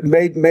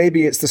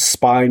maybe it's the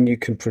spine you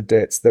can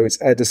predict. Though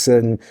it's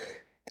Edison,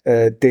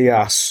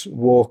 Diaz,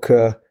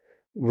 Walker,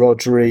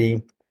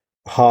 Rodri,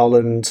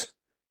 Haaland,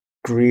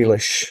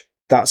 Grealish.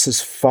 That's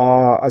as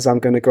far as I'm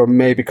going to go.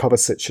 Maybe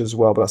Kovacic as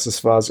well, but that's as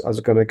far as I'm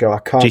going to go.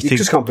 You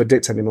just can't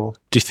predict anymore.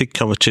 Do you think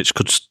Kovacic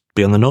could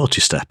be on the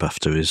naughty step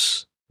after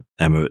his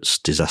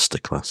Emirates disaster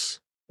class?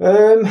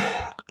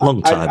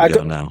 Long time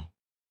ago now.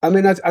 I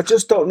mean, I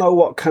just don't know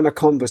what kind of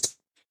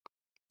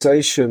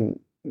conversation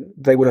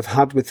they would have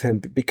had with him,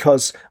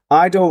 because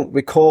I don't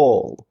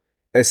recall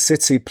a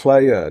City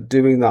player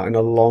doing that in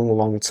a long,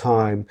 long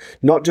time.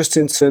 Not just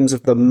in terms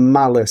of the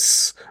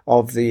malice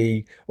of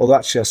the... Well,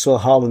 actually, I saw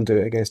Haaland do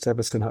it against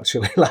Everton,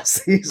 actually,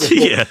 last season.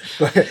 Yeah.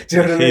 But, do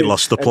you know what I mean? He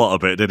lost the plot a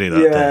bit, didn't he,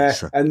 that day?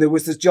 So. And there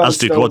was this John As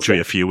did Rodri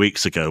a few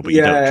weeks ago, but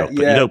you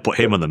don't put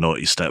him on the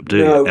naughty step, do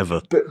you,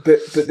 ever? But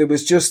there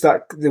was just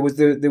that...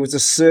 There was a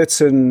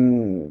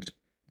certain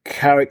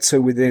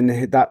character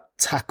within that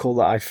tackle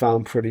that I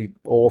found pretty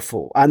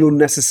awful and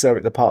unnecessary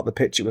at the part of the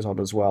pitch it was on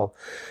as well.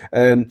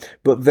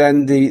 But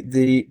then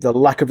the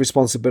lack of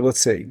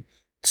responsibility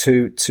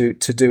to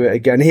do it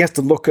again. He has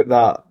to look at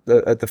that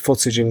at the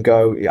footage and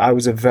go, I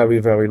was a very,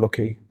 very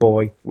lucky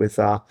boy with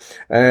that.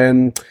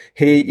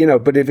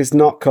 But if it's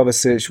not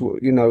Kovacic,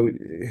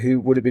 who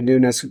would it be?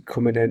 Nunes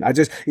coming in?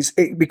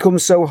 It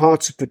becomes so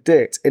hard to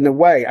predict. In a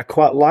way, I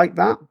quite like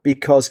that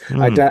because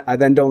I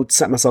then don't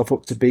set myself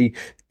up to be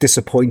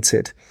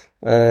disappointed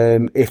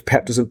if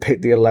Pep doesn't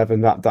pick the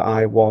 11 that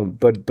I want.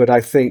 But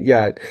I think,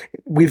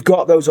 we've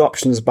got those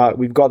options back.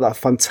 We've got that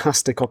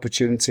fantastic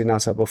opportunity now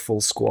to have a full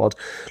squad.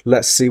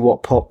 Let's see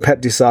what Pep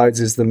decides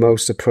is the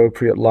most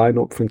appropriate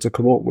lineup for him to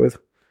come up with.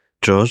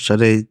 George,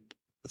 any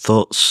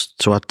thoughts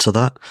to add to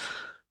that?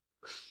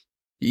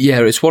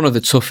 Yeah, it's one of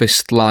the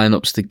toughest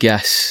lineups to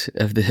guess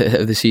of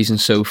the season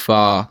so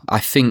far. I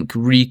think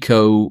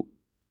Rico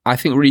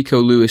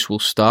Lewis will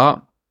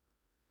start,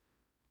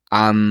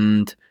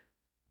 and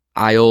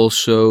I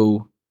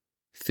also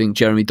think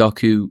Jeremy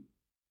Doku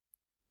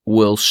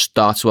will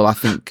start as well. I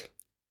think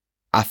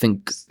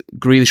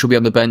Grealish will be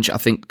on the bench. I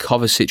think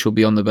Kovacic will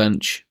be on the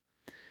bench.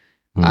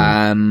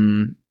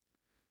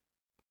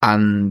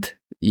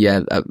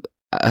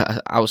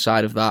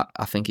 Outside of that,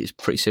 I think it's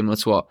pretty similar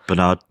to what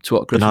Bernardo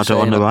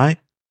on the right.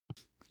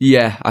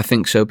 Yeah, I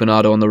think so.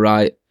 Bernardo on the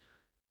right.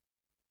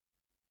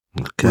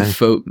 Okay.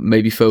 With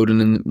maybe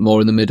Foden more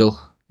in the middle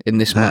in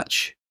this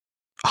match.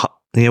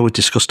 Yeah, we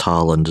discussed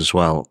Haaland as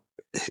well.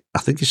 I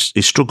think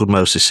he's struggled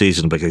most this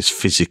season against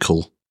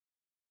physical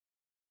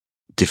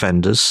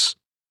defenders.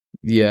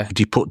 Yeah. Would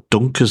you put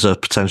Dunk as a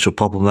potential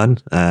problem then,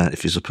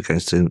 if he's up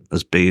against him,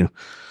 as being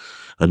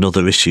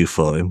another issue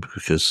for him?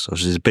 Because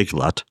obviously he's a big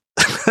lad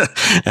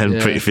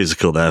and pretty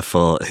physical,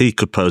 therefore he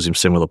could pose him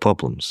similar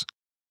problems.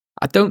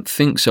 I don't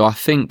think so. I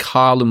think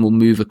Haaland will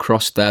move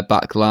across their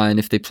back line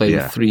if they play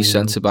with three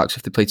centre-backs,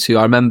 if they play two.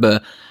 I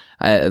remember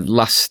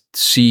last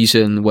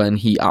season when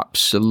he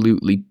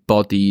absolutely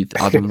bodied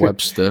Adam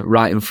Webster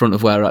right in front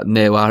of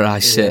near where I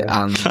sit,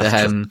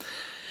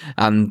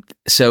 and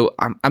so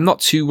I'm not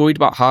too worried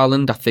about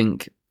Haaland. I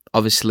think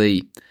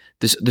obviously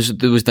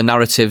there was the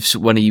narratives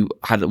when he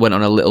went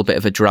on a little bit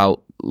of a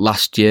drought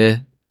last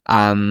year,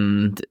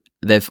 and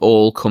they've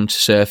all come to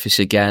surface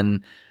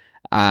again.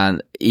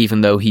 And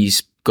even though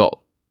he's got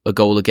a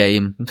goal a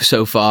game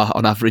so far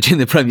on average in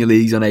the Premier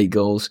League, he's on 8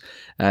 goals.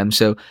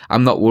 So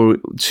I'm not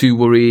too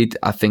worried.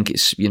 I think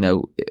it's,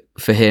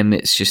 for him,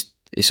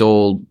 it's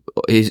all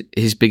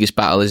his biggest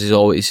battle is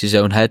always his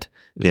own head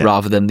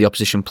rather than the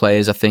opposition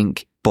players. I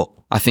think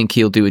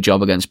he'll do a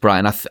job against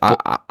Brighton.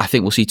 I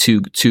think we'll see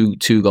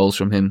two goals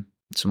from him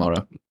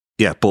tomorrow.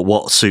 Yeah, but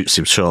what suits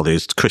him surely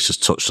is, Chris has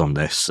touched on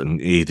this,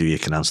 and either of you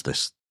can answer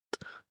this.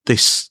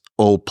 This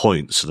all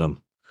points to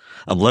them.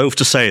 I'm loath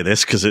to say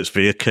this because it's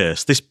be a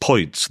curse. This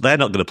points, they're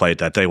not going to play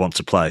dead, they want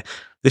to play.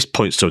 This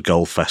points to a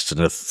goal fest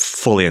and a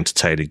fully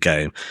entertaining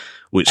game,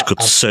 which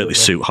could certainly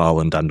suit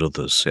Haaland and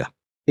others. Yeah,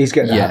 he's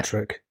getting a hat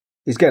trick.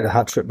 He's getting a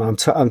hat trick, man.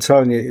 I'm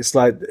telling you, it's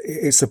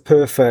the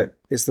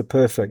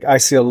perfect. I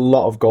see a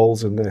lot of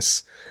goals in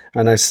this,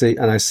 and I see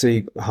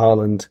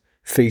Haaland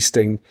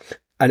feasting,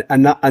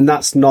 and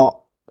that's not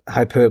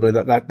hyperbole.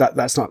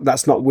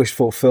 That's not wish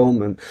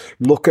fulfillment.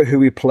 Look at who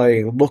we're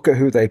playing. Look at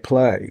who they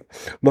play.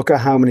 Look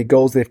at how many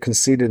goals they've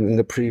conceded in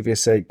the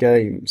previous 8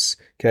 games.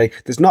 Okay,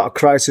 there's not a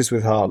crisis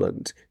with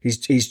Haaland. He's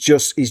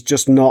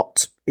just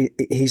not.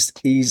 He's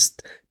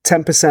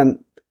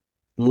 10%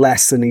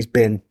 less than he's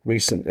been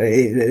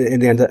recently.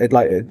 In the end,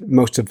 like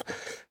most of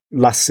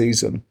last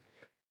season,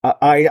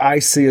 I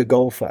see a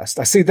goal fest.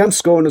 I see them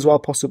scoring as well,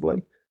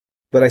 possibly,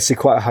 but I see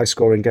quite a high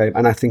scoring game,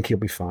 and I think he'll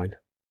be fine.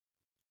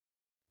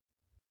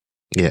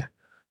 Yeah.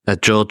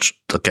 George,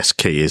 I guess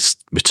key is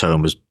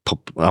Mitoma's.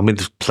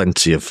 There's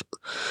plenty of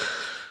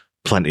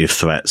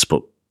threats,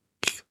 but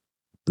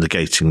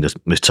negating the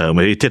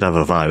Mitoma. He did have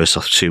a virus. I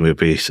assume he'll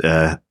be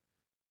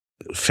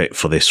fit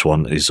for this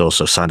one. He's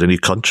also signed a new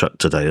contract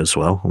today as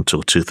well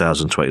until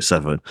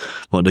 2027.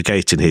 But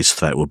negating his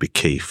threat will be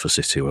key for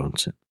City,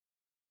 won't it?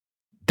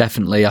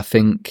 Definitely. I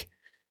think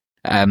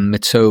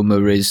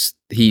Mitoma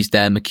he's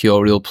their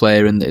mercurial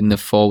player in the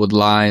forward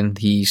line.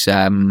 He's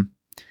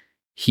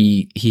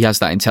He has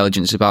that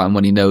intelligence about him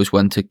when he knows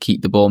when to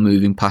keep the ball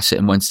moving, pass it,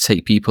 and when to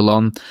take people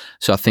on.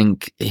 So I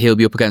think he'll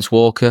be up against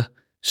Walker.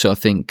 So I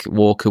think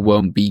Walker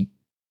won't be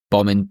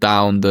bombing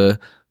down the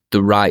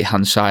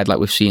right-hand side like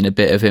we've seen a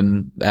bit of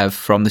him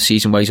from the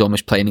season, where he's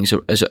almost playing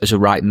as a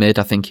right mid.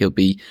 I think he'll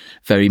be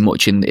very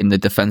much in the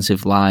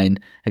defensive line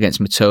against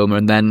Mitoma.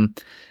 And then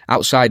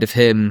outside of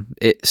him,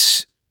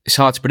 it's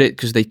hard to predict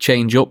because they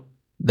change up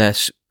De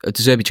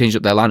Zerbi changed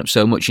up their lineup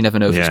so much, you never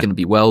know if it's going to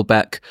be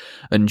Welbeck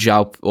and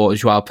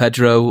João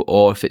Pedro,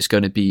 or if it's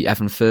going to be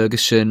Evan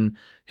Ferguson,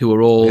 who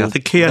are all I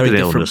think he had very an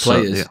different illness,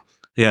 players.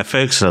 Yeah,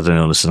 Ferguson had an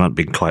illness and I've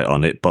been quite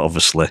on it, but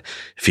obviously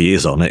if he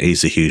is on it,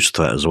 he's a huge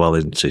threat as well,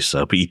 isn't he?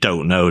 So, but you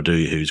don't know, do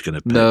you, who's going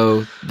to pick?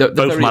 No.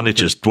 Both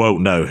managers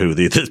won't know who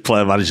the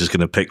player manager's going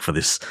to pick for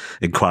this,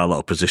 in quite a lot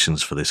of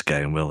positions for this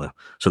game, will there?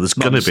 So there's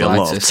going to be a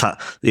lot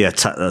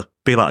of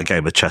be like a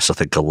game of chess, I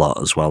think, a lot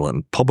as well,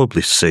 and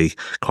probably see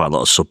quite a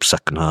lot of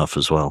sub-second half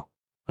as well.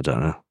 I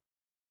don't know.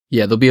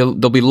 Yeah,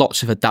 there'll be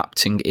lots of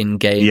adapting in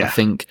game. Yeah. I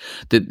think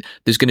that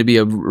there's going to be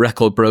a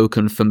record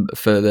broken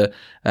for the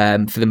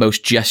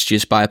most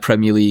gestures by a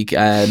Premier League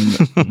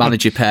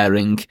manager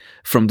pairing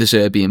from De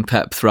Zerbi and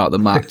Pep throughout the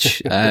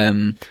match.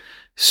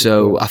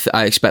 So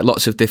I expect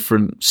lots of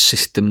different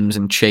systems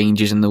and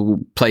changes, and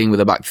the playing with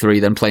a back three,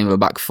 then playing with a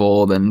back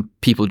four, then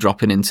people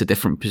dropping into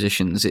different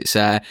positions. It's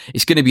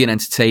going to be an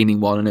entertaining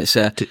one, and it's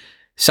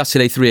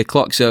Saturday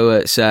 3:00, so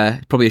it's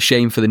probably a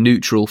shame for the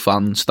neutral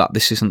fans that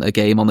this isn't a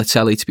game on the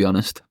telly, to be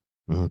honest.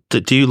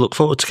 Do you look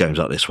forward to games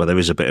like this where there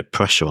is a bit of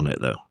pressure on it,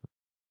 though?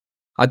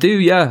 I do,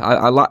 yeah.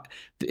 I like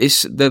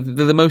they're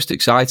the most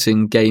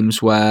exciting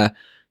games where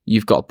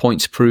you've got a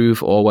point to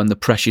prove, or when the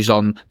pressure's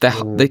on.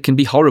 They can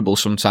be horrible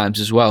sometimes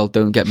as well.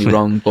 Don't get me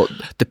wrong, but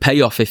the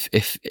payoff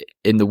if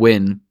in the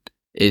win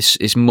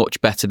is much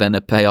better than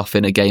a payoff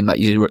in a game that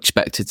you were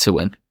expected to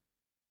win.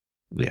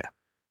 Yeah.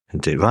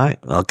 Indeed, right.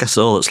 I guess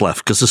all that's left,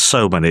 because there's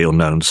so many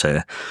unknowns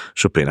here,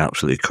 should be an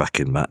absolutely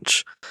cracking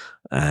match.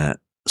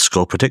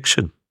 Score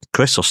prediction.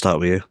 Chris, I'll start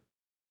with you.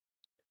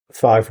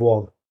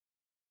 5-1.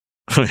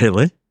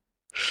 Really?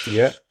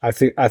 Yeah, I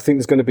think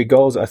there's going to be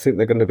goals. I think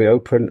they're going to be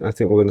open. I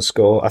think we're going to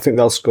score. I think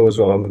they'll score as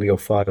well. I'm going to go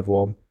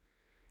 5-1,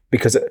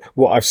 because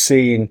what I've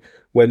seen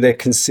when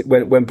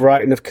when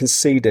Brighton have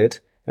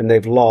conceded and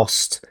they've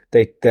lost,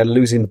 they're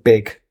losing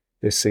big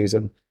this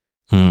season.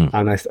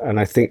 And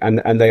I think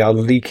and they are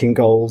leaking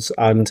goals,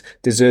 and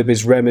De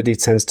Zerbi's remedy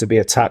tends to be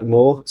attack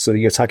more. So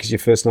your attack is your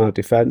first line of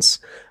defence,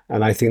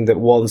 and I think that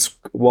once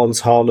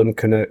Haaland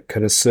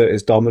can assert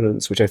his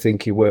dominance, which I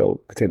think he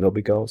will, I think there'll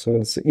be goals. So I'm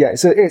going to say, yeah,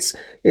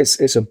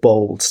 it's a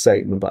bold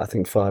statement, but I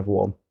think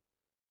 5-1.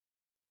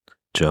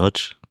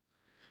 George,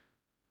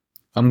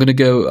 I'm going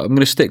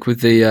to stick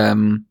with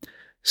the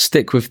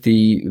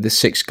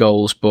 6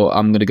 goals, but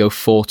I'm going to go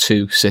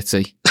 4-2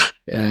 City.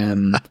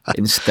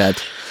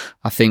 Instead,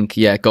 I think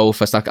goal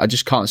first. I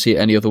just can't see it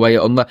any other way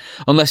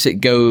unless they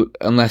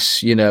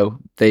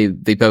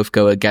both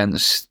go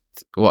against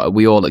what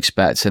we all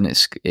expect,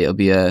 and it'll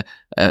be a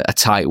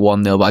tight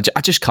 1-0. But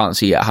I just can't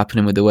see it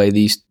happening with the way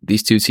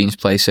these two teams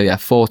play. So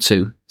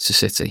 4-2 to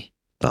City.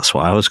 That's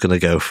what I was going to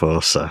go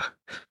for. So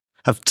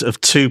have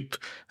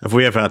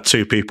we ever had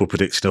 2 people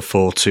predicting a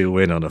 4-2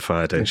 win on a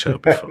Friday show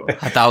before?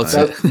 I doubt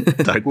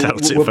it. I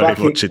doubt it very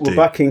much indeed. We're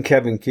back in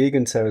Kevin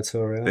Keegan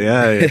territory.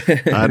 Yeah.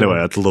 Anyway,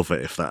 I'd love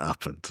it if that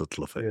happened. I'd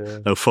love it. Yeah.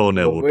 No,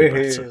 4-0 would be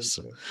better.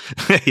 So.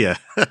 Yeah.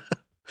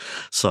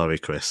 Sorry,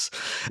 Chris.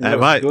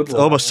 Right,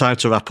 almost time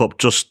to wrap up.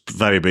 Just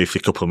very briefly,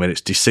 a couple of minutes.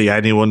 Do you see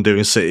anyone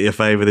doing City a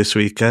favour this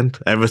weekend?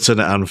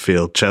 Everton at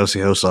Anfield, Chelsea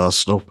host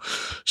Arsenal,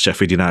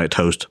 Sheffield United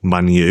host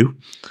Man U.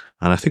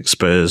 And I think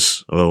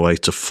Spurs are away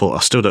to Fulham.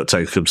 I still don't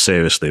take them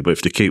seriously, but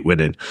if they keep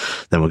winning,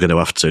 then we're going to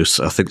have to.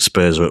 So I think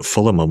Spurs are at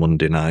Fulham on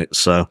Monday night.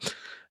 So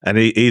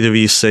either of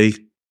you see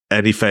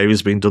any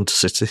favours being done to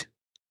City?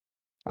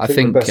 I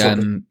think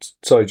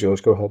sorry,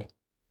 George, go ahead.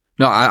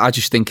 No, I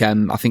just think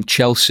I think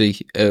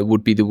Chelsea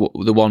would be the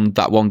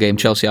one game,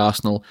 Chelsea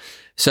Arsenal.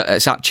 So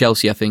it's at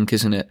Chelsea, I think,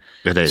 isn't it?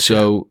 It is.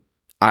 So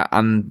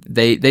and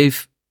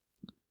they've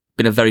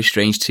been a very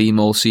strange team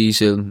all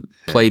season.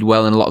 Played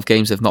well in a lot of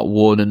games they've not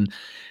won, and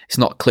it's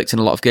not clicked in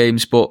a lot of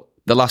games. But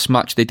the last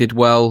match they did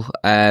well.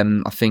 I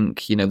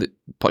think that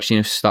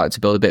Pochettino started to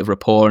build a bit of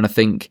rapport, and I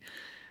think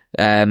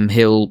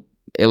he'll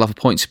have a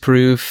point to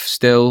prove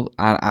still.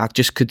 And I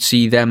just could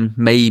see them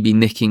maybe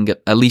nicking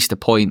at least a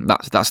point.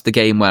 That's the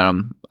game where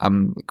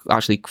I'm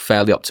actually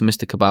fairly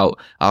optimistic about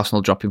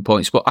Arsenal dropping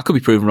points. But I could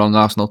be proven wrong.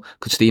 Arsenal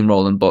could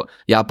steamroll them. But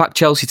yeah, I'll back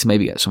Chelsea to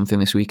maybe get something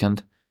this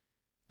weekend.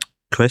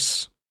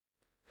 Chris?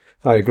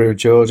 I agree with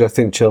George. I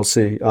think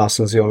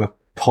Arsenal's the only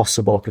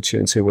possible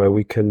opportunity where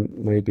we can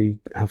maybe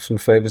have some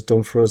favours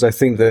done for us. I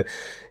think that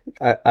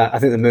I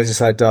think the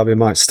Merseyside derby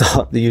might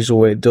start the usual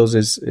way it does,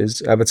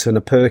 is Everton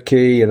are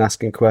perky and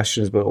asking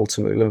questions, but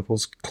ultimately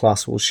Liverpool's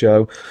class will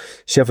show.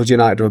 Sheffield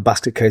United are a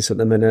basket case at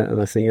the minute,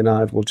 and I think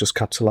United will just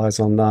capitalise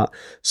on that.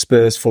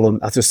 Spurs, Fulham,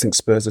 I just think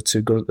Spurs are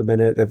too good at the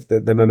minute.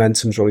 Their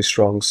momentum's really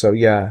strong. So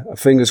yeah,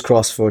 fingers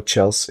crossed for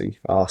Chelsea,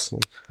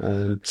 Arsenal.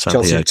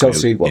 Chelsea,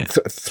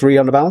 3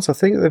 on the bounce, I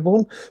think they've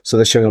won. So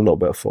they're showing a little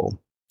bit of form.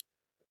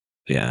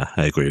 Yeah,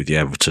 I agree with you.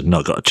 Everton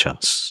not got a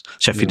chance.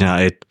 Sheffield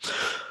United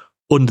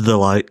under the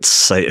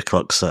lights,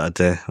 8:00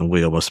 Saturday, and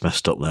we almost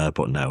messed up there.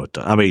 But no,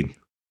 I mean,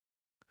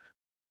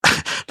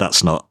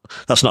 that's not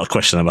a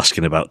question I'm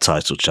asking about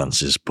title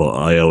chances. But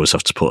I always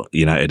have to put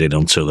United in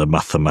until they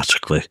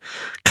mathematically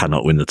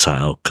cannot win the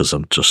title, because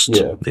I'm just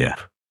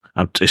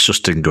it's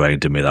just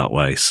ingrained in me that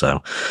way.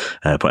 So,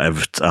 but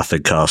I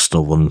think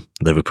Arsenal and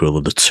Liverpool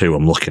are the 2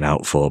 I'm looking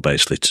out for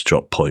basically to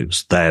drop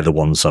points. They're the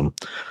ones I'm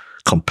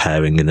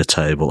comparing in the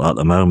table at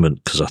the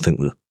moment, because I think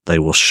that they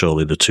were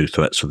surely the 2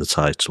 threats for the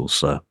title.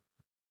 So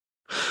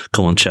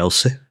come on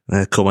Chelsea,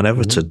 come on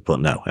Everton, but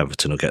no,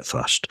 Everton will get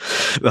thrashed.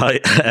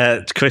 Right,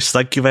 Chris,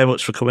 thank you very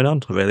much for coming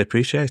on. I really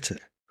appreciate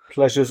it.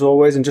 Pleasure as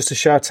always, and just a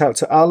shout out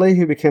to Ali,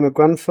 who became a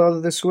grandfather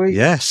this week.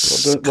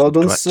 Yes, well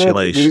done, sir.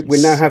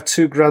 We now have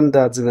 2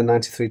 granddads in the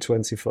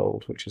 93-20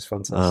 fold, which is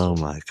fantastic. Oh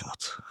my God.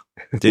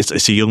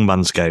 It's a young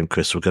man's game,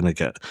 Chris. We're going to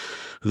get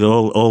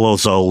all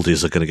those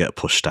oldies are going to get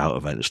pushed out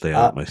eventually,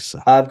 aren't we? So.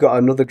 I've got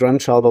another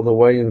grandchild on the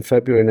way in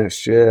February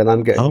next year, and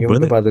I'm getting younger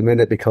brilliant. by the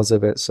minute because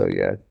of it. So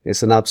yeah,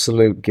 it's an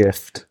absolute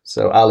gift.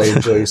 So Ali,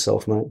 enjoy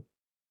yourself, mate.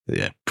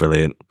 Yeah,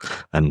 brilliant.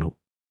 And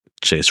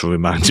cheers for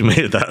reminding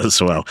me of that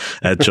as well.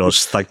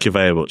 George, thank you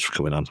very much for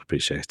coming on.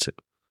 Appreciate it.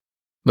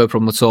 No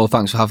problem at all.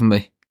 Thanks for having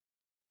me.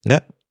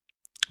 Yeah.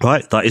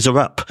 Right, that is a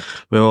wrap.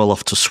 We're all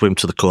off to swim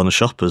to the corner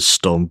shop as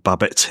Storm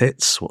Babbitt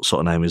hits. What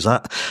sort of name is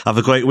that? Have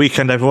a great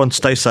weekend, everyone.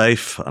 Stay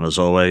safe. And as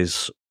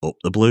always, up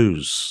the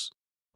Blues.